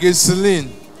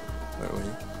gasoline.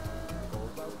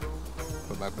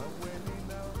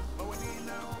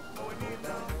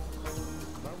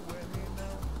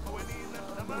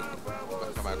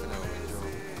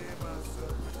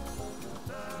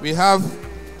 We have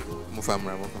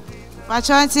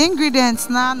ingredients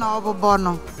na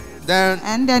then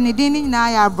and then it didn't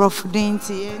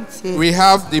we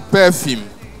have the perfume.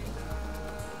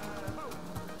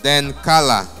 Then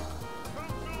color.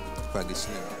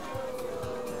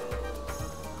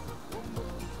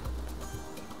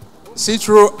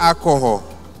 Citro alcohol.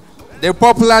 The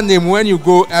popular name when you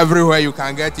go everywhere you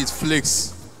can get it,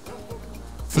 flakes.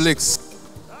 Flakes.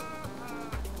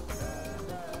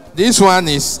 This one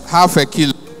is half a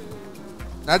kilo.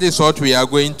 That is what we are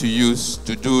going to use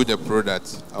to do the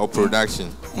product or production.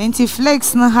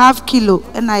 Flakes na half kilo.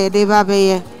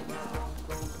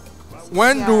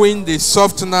 When doing the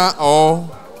softener or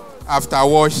after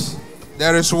wash,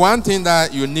 there is one thing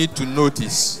that you need to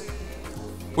notice,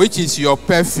 which is your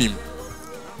perfume.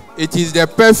 It is the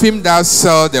perfume that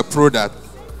sells the product.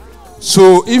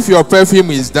 So if your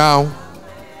perfume is down,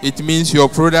 it means your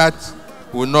product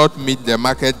will not meet the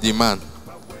market demand.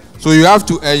 So you have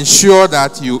to ensure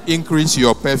that you increase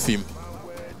your perfume.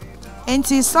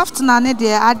 Softener ne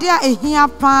de adia ehia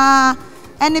pa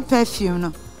any perfume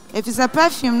no. If it's a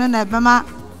perfume no na bema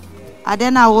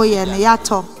ade na wo ye ne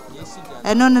yato.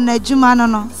 Eno no na adwuma no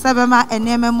no se bema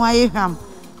enema mu ayehwam.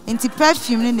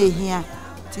 Perfume no na ehia.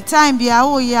 Ti time bia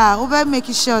wo ye a wo be make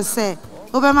sure say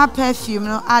wo be ma perfume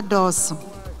no ados.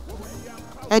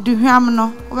 Eduhwam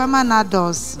no wo be ma na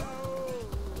ados.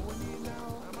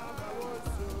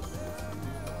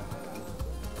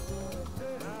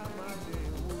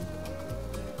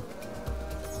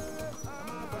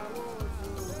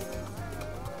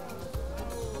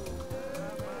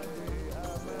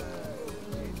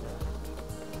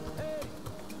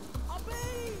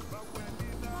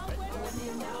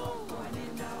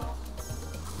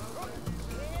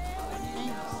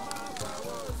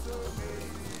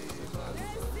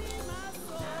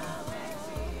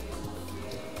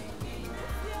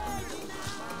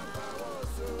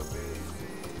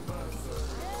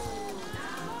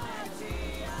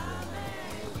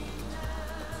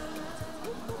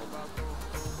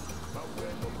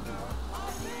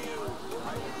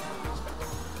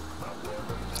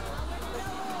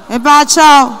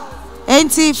 Ebacho,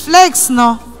 flakes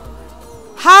no,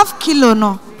 half kilo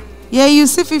no, you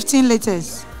see 15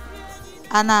 liters.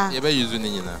 Anna, you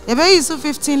use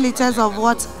 15 liters of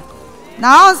water.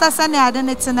 Now, I say I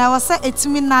didn't know. I was say it's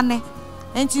me nane.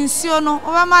 And you see no,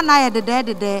 over na the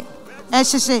day.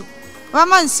 She,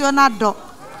 woman see na do.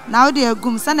 Now they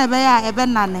gum send a bear ebe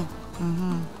nane.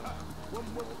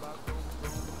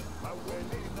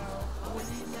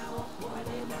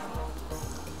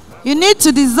 You need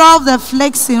to dissolve the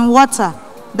flakes in water,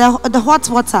 the hot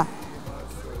water.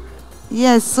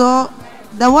 Yes, so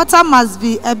the water must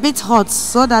be a bit hot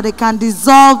so that it can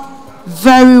dissolve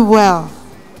very well.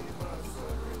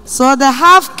 So the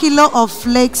half kilo of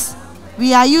flakes,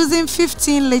 we are using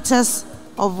 15 liters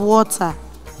of water.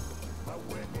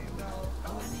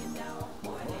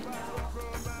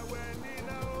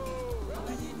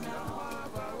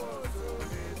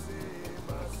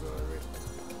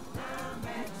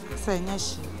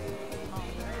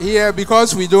 Here,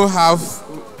 because we don't have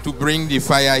to bring the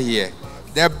fire here,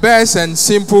 the best and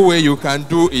simple way you can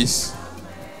do is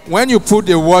when you put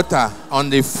the water on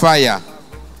the fire,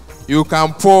 you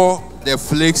can pour the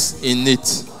flakes in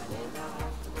it.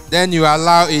 Then you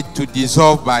allow it to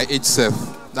dissolve by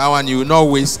itself. That one you will not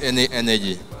waste any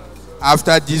energy.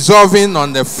 After dissolving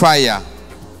on the fire,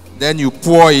 then you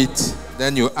pour it,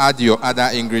 then you add your other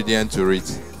ingredient to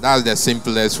it. That's the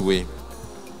simplest way.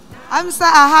 I'm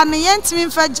saying I had me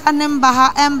for Janem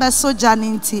Baha Ember so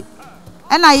Janinti.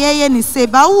 And I hear ni say,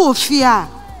 but who fear?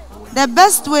 The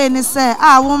best way ni say,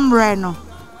 won't reno.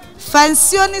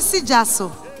 Fancy ni si jaso.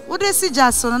 Would they si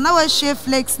jaso? Now I share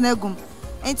flakes negum.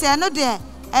 And I know there.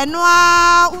 And no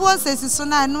one says so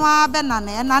now, no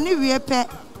banana, and I knew we pay.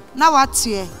 Now what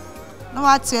you? Now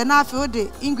what you? Now for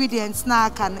the ingredients now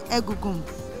can egugum.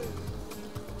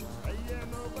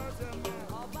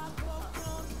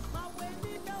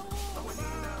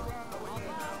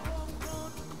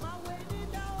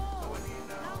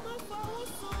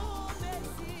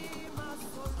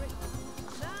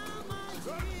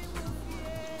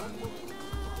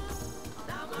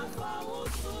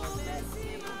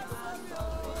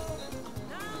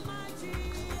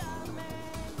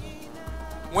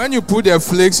 When you put the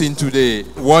flakes into the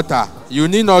water, you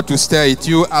need not to stir it.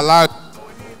 You allow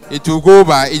it will go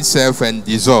by itself and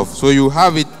dissolve. So you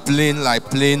have it plain like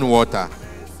plain water.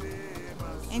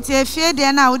 Inti efie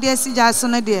de na wode asija so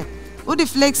no de. Wode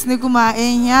flakes ne guma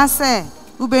ehia se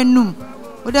ubenum.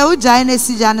 Wode ujai na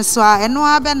asija ne so a eno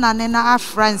abe nane na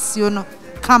afransio no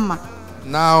kama.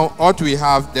 Now what we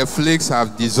have, the flakes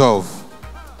have dissolved.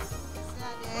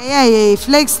 Yeah,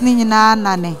 flakes ni nyina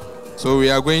nane. So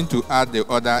we are going to add the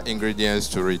other ingredients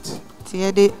to it. We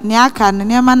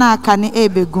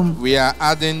are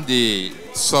adding the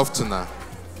softener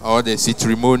or the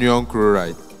citrimonium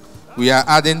chloride. We are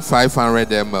adding 500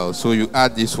 ml. So you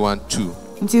add this one too.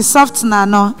 The softener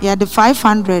no, yeah, the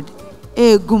 500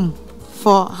 gum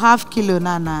for half kilo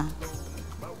nana.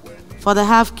 For the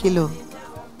half kilo.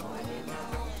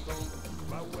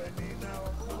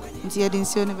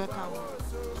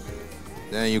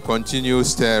 Then you continue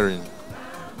stirring.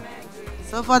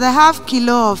 So for the half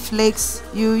kilo of flakes,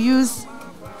 you use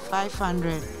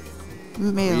 500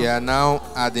 ml. We are now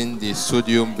adding the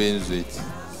sodium benzoate.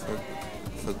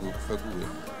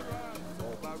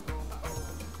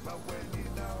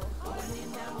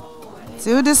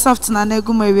 So the softener na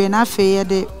gum we na fe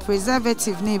the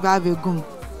preservative na ba be gum.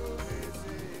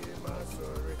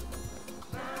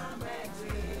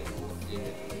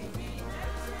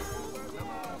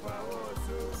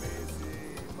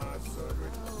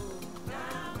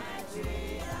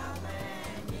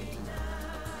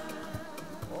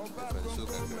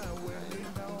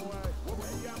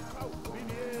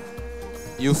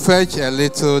 You fetch a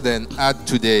little, then add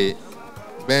to the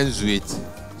benzoate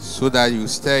so that you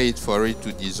stir it for it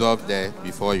to dissolve there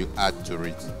before you add to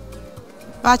it.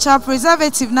 But your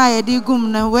preservative na yedi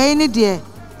gum na we ni de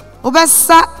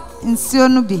obesa nsuo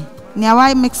no bi na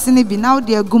why mixing bi now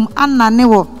de gum anane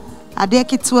wo ade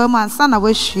ketewa mu ansa na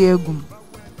we hwie gum.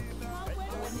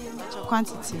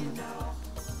 Quantity.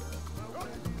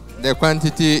 The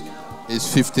quantity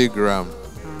is 50 grams.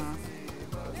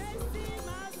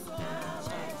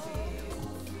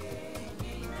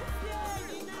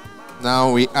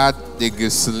 Now we add the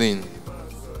glycerin.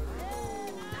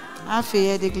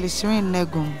 After the glycerin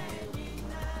negum.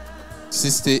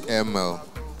 60 ml.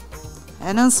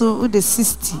 And also with the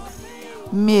 60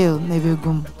 ml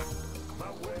nebegum.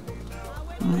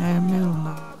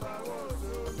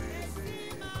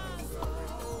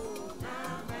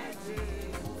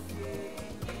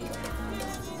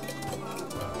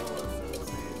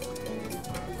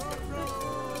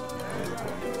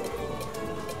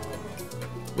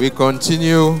 We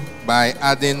continue by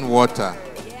adding water.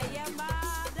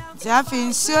 15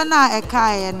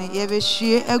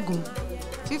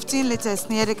 liters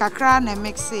near the kakra na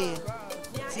mix it.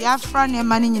 Tiafra ne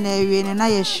mani nyina ewie ne na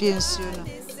ye hwie nsuo no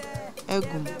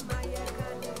egum.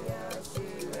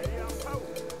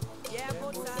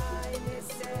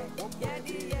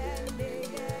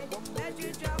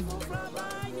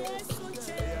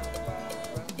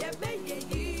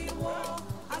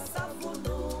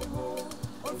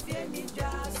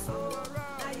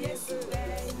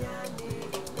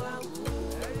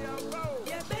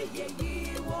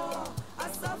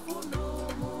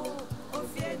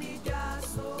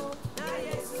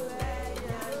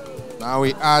 Now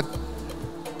we add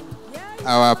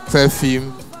our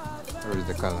perfume. Where is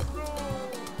the color?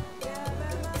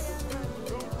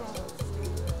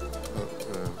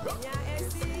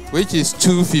 Which is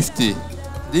 250.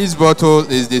 This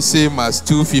bottle is the same as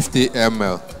 250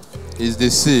 ml. It's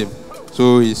the same.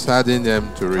 So he's adding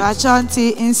them to it.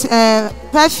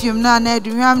 Perfume na na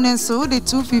eduham so the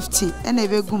 250 and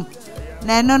ebegum.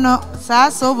 Na no sa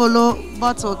so bolo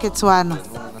bottle ketwa no.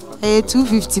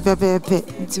 250 pepe.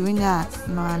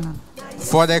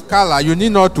 For the color, you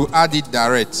need not to add it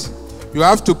direct. You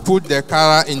have to put the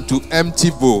color into empty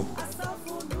bowl.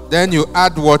 Then you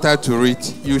add water to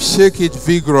it. You shake it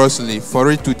vigorously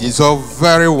for it to dissolve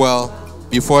very well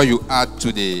before you add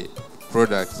to the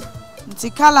product. The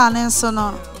color nenso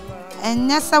no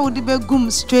enyesa wodi be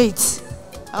gum straight.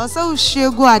 Also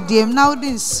share go adiem na wodi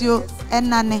nsuo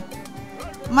enane.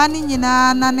 Mani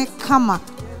nyina nane kama.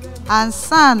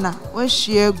 Ansana we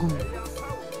hwie gum.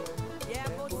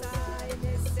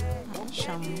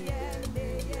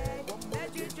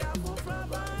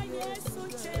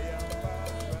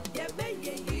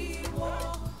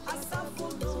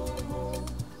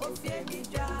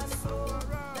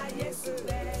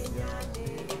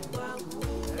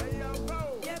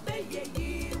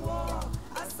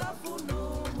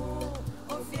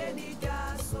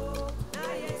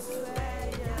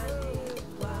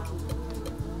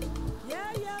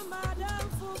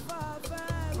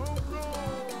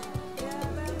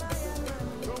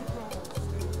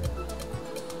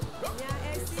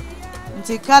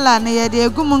 Nti kala ne ye de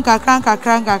egu mu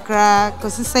kakra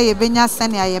kosi say ye benya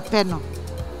sene ayepe no.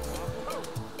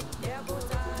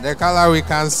 The color we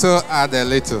can still add a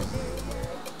little.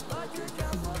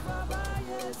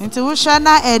 Nti wo hwa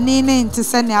na eni ne nti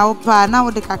sene awopa na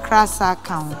wo de kakra sa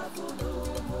kan.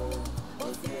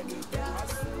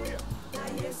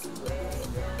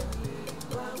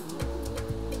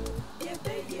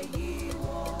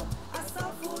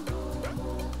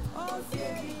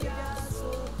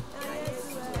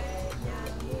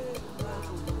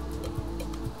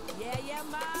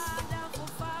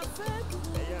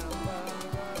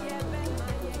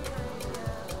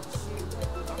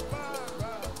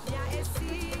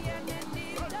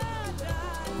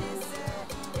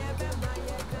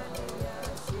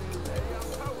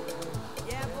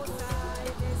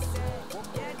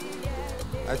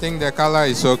 I think the color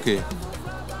is okay.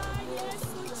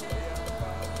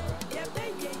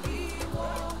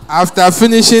 After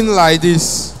finishing like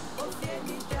this,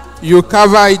 you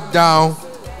cover it down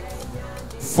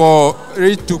for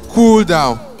it to cool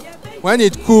down. When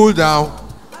it cools down,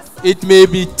 it may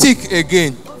be thick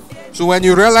again. So when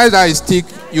you realize that it's thick,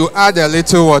 you add a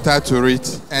little water to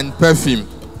it and perfume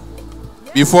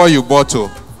before you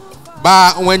bottle.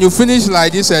 But when you finish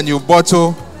like this and you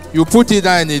bottle, you put it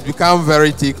down and it becomes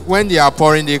very thick. When they are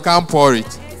pouring, they can't pour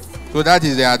it. So that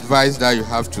is the advice that you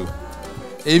have to.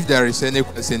 If there is any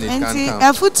question, it can come.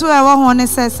 Efutu ewa hone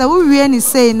se wo wie ni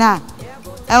say na.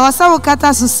 Ewa sa wo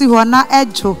kata susi ho na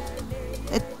ejo.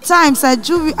 At times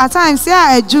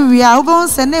ya ejo wi a wo bon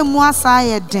se na mu asa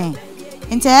ye den.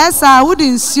 Nti esa wo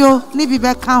di nsuo ni bi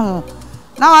be ka ho.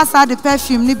 Na wasa de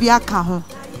perfume ni bi aka ho.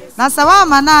 Na sa wa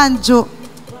ma na anjo.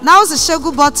 Na wo se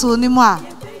shegu bottle ni mu a.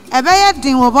 Ebeye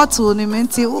din wo bottle ni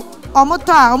menti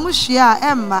omoto a omuhia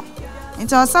emma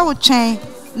nti osa wo twen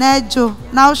na ejo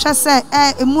na wo hwe se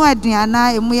emu adin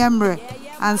ana emu yemre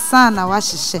ansa na wa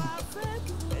hihye.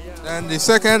 And the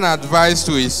second advice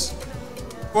to is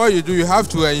what you do, you have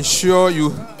to ensure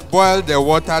you boil the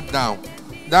water down.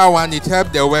 That one, it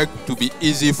helps the work to be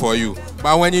easy for you.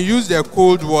 But when you use the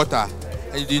cold water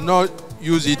and you did not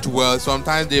use it well,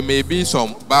 sometimes there may be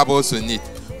some bubbles in it.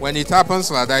 When it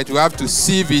happens like that, you have to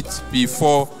sieve it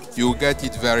before you get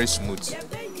it very smooth.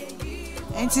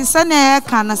 Enti sane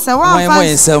kana se wan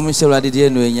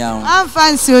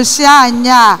fancy oshia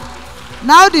anya.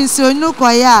 Now this onu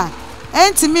koya.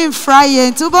 Enti min fry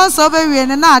enti bon so be wie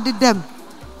ne na adedem.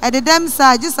 Adedem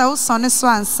sa just a usone so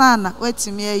ansa na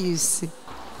wetimi use.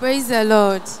 Praise the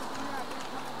Lord.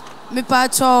 Me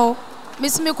pacho,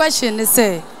 miss me question is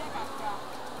say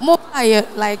mo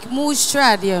like mo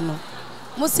strad no.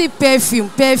 Mo see perfume.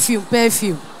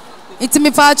 It's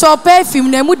me pacho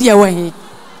perfume na mu de we.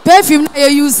 Perfume na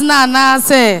you use na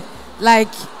say like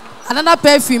another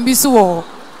perfume bi so wo.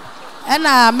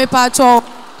 Na me pacho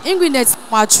ingredients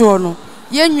macho no.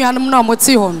 Ye nuanom na mo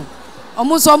te ho no.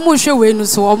 Omo so mo hwe we no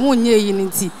so omo nye yi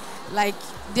nti like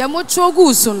de mo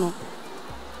chogu so no.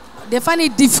 They find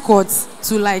it difficult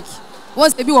to like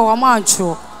once they be wa ma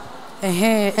ancho.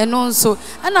 And also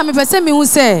and me person me who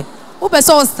say who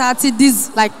person started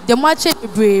this like the match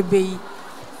baby.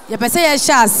 You person ya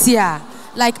sha sia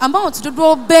like amount to do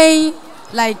obey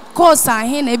like course and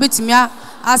hin e betumi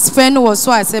as friend was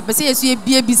so I say person you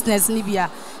be a business ni bia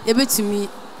e betumi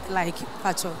like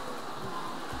patch up.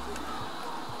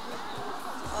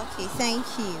 Okay, thank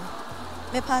you.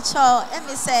 Me patch up let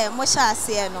me say mo sha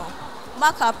sia no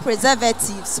mark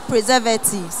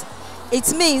preservatives.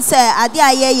 It means ade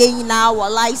aye nyina wo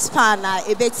lifespan na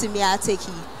e betumi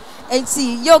ateki.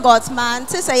 Enti yogurt man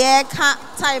te say ye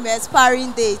time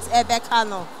expiring date e be ka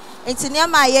no. Enti ne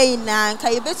ma ye nyina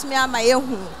nka ye betumi ama ye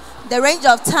hu the range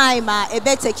of time e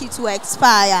be take to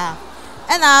expire.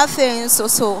 And I feel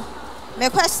so me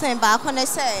question ba ko ne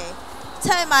say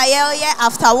time ye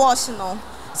after wash no.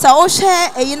 So o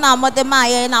share e na mo de ma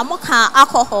ye na mo ka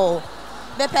alcohol.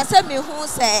 Be person me hu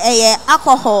say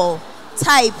alcohol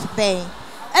type ben.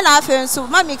 And I feel so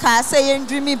mommy can say and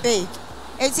dreamy bake.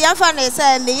 It's your funny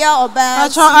say me ya oba.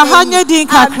 Acho ahanye din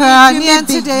kakra ni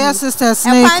enti de sisters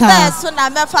snake. And find so na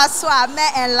me fa so a me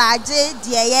enlarge de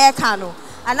ye ka no.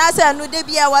 And I say no de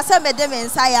bia wa say me de me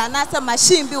nsa ya na say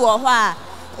machine bi wo ho a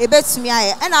e betumi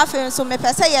aye. And I feel so me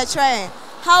person ye try.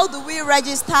 How do we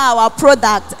register our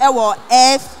product or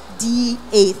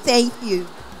FDA? Thank you.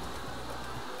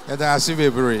 That's a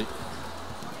very.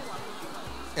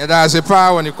 And as a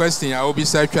power when the question I will be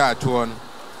such at one.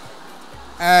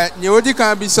 Nyodi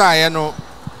can be say no.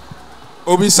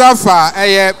 Obisafa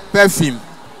perfume.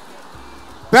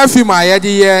 Perfume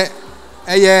ayedi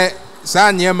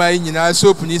sa niema nyina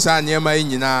soap ni sa niema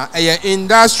nyina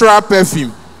industrial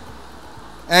perfume.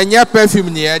 Enye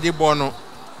perfume ni yedi bono.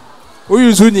 We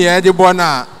use near the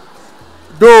bona.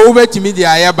 Do over to me the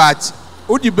air, but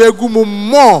Udi Begumu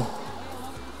more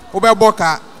over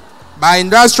Boka by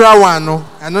industrial one, no,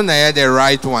 and no, the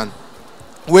right one.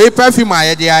 We perfume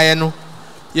I the iron.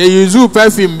 You use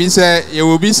perfume, be say, you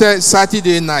will be say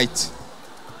Saturday night.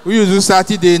 We use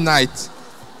Saturday night.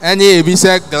 Any be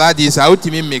say Gladys, out to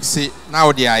me mix it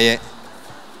now the air.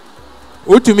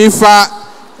 To me fa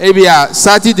ebia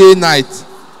Saturday night.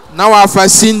 Now after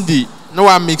Cindy, no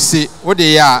one mix it. What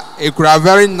they are, it could have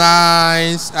very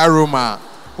nice aroma.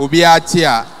 Ubi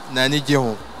atia na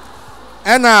nijeho.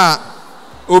 Ena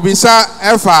ubisa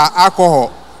efa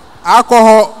alcohol.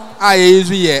 Alcohol I use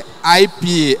ye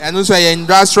IPA and also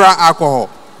industrial alcohol.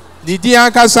 The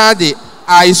diankasa de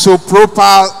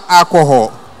isopropyl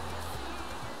alcohol.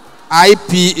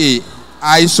 IPA,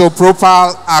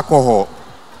 isopropyl alcohol.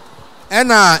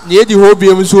 Ena near the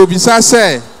hobium so bisa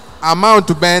say amount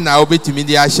to ben na obetimi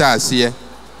di ashas here.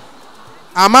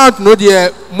 Amount no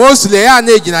dear mostly ya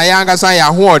na ejina yanga san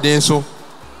ya ho odin so.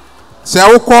 Se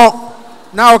wokọ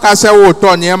na woka se wo to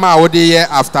niema wo de ye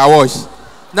after wash.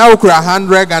 Na wokura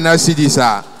 100 Ghana cedis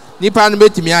a nipa no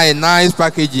betimi a nice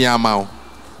packaging amount.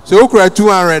 So wokura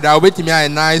 200 a obetimi a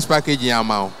nice packaging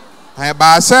amount. Ha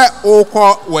ba se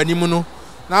wokọ wanimu no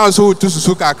na so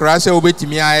tususu kakra se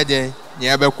obetimi a de ne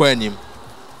ebekọ anim.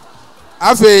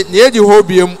 Afe ne di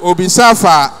hobium obisa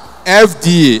fa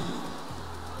FDA.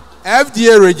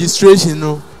 FDA registration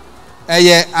no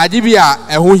eye adibia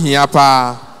eho hia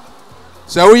pa.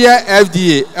 So we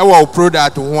FDA ewo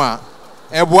product ho a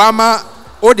eboama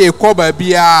o de koba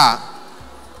bia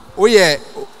o ye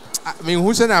me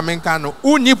hu se na menka no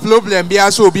uni problem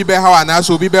bia so obi be ha na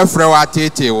so obi be frɛ wa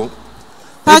tete o.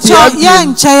 Pacho ye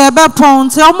nche ye be pon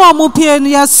te omo pie no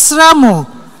ye sramo.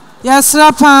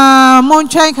 Yasra pa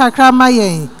montwen kakra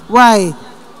mayen. Why?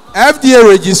 FDA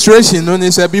registration no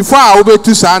say before I be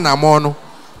to sa na mo no.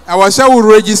 I was say we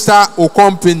register o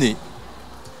company.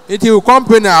 It is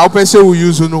company I open say we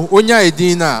use no. Onya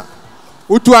edin na.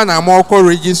 Utu ana mo ko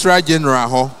registrar general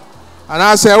ho. And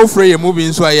I say o free you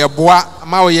moving so ye boa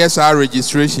ma we yes our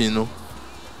registration no.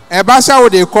 E ba say we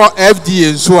dey call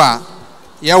FDA so a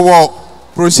ye wo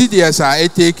procedures a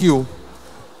take you.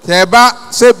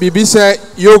 Teba say bibi say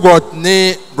yogurt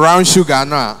ne brown sugar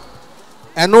na.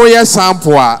 Eno ye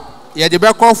sample a ye de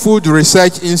be call Food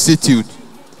Research Institute.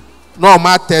 No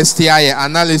ma test ya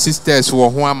analysis test wo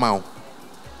ho ama.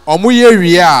 Omu ye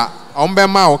wi a ombe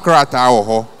ma wo krata wo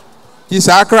ho. Ti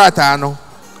sa krata no.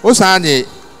 O san de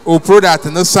o product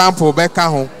no sample be ka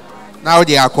ho. Na wo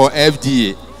de akọ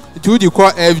FDA. It would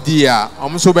call FDA a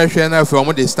omu so be hwe na fe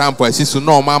omu de stamp asisu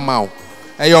no ma ma.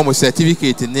 Eyo omu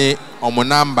certificate ne omu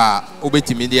number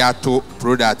obetimi de ato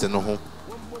product no ho.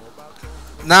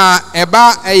 Na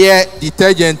eba eye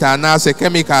detergent ana se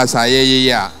chemicals ayeye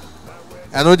ya.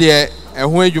 Eno de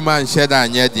ehun adwuma nhye da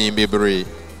anye din bebre.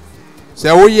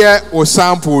 Se wo ye o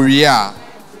sample wi a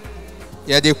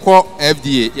ye de call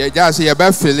FDA, ye just ye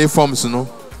be fill forms no.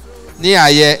 Ni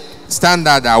aye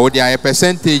standard a wo de aye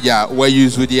percentage a we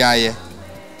use wo de aye.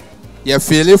 Ye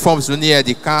fill forms no ye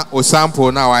de ka o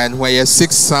sample na wa where ye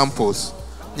 6 samples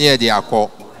near the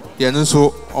akọ. Ye no so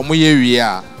omo ye wi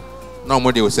a na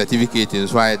omo de certificate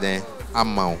nso aye den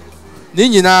amount. Ni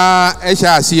nyina e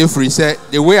sha see free say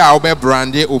the way I be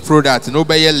brand o product no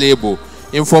be ye label.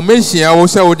 Information I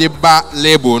say o de ba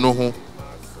label no ho.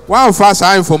 One fast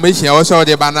information I say o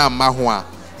de ba na ma ho a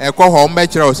e ko ho mbe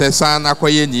kire o say san na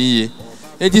koye ni ye.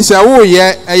 Enti say wo ye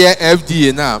eye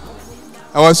FDA na.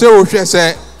 I was say o hwe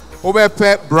say o be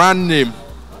pe brand name.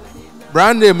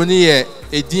 Brand name ni ye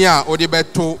edin a o de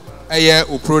beto eye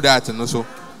o product no so.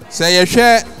 Say ye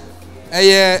hwe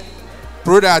eye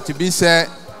product bi say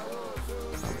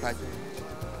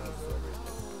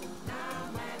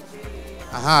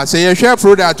aha, say you share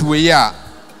product we ya.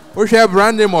 We share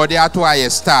brand name or the ato aye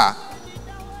star.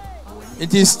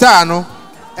 It is star no,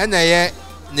 and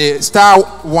ne star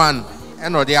 1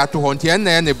 and or the ato honti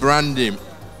and the brand name.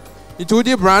 It would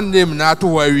the brand name na to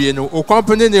worry no o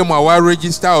company name or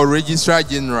register or registrar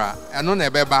general and no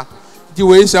nebeba. The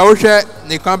way say share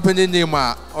the company name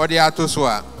or the ato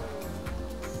so.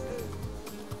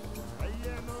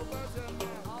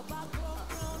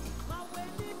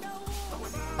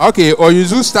 Okay, or you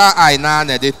use star I na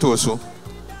de toso.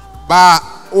 But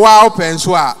wa open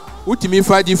so a utimi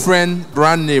fa different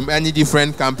brand name, any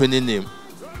different company name.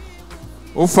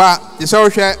 Ufa the so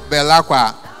hwe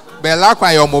Belakwa.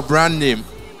 Belakwa your mo brand name,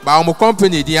 but omo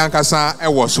company di ankasa e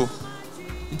wo so.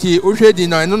 Nti uhwe di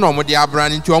no no mo di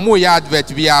brand nti omo ya advert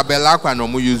bi a Belakwa no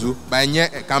mo use, but nye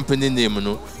company name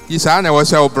no. Ti sa na wo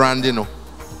say o brand no.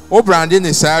 O brand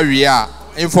ni sa wi a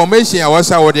information a wo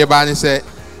say wo de ba ni say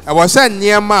I was saying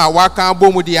near ma waka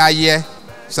bomu di aye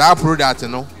sa product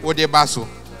no wo de baso.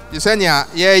 You say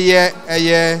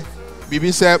yeah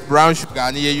bibi say brown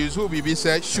sugar ni use bibi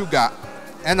say sugar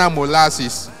and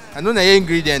molasses. And no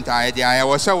ingredient I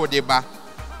was say wo de ba.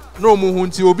 No mu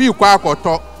hunti obi kwa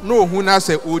akoto no hu na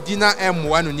say odina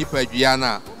M1 no nipadua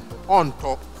na on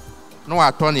top no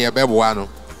ato na ebeboa no.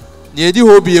 Na edi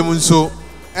ho biem nso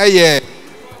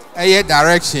eye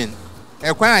direction.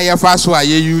 Ekwan aye fa so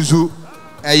aye use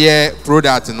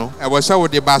product no. E was say wo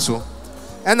de ba so.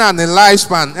 And on the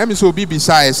lifespan, let me so be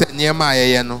beside say near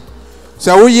my no.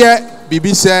 So we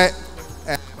bibi say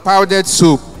powdered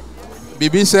soap.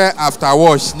 Bibi say after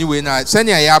wash ni we na send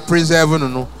ya preserve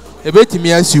no. E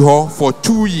betimi asi ho for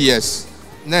 2 years.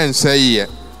 Then say ye.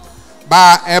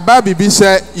 Ba eba bibi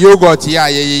say yogurt ya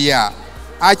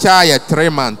acha ya 3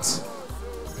 months.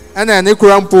 And then e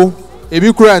kurampo e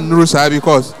bi kura nuru sa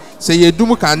because say ye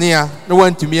dum kanea no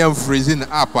want to me am freezing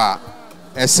up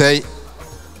say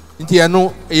Inti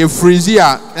ano a freezy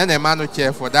and a man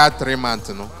chair for that 3 months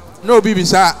no. No bibi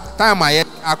sa time I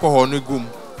alcohol no gum.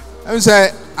 And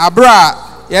say abra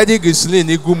yadi gislin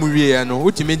ni gum we no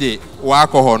ultimate wa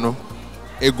alcohol no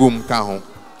e gum ka ho.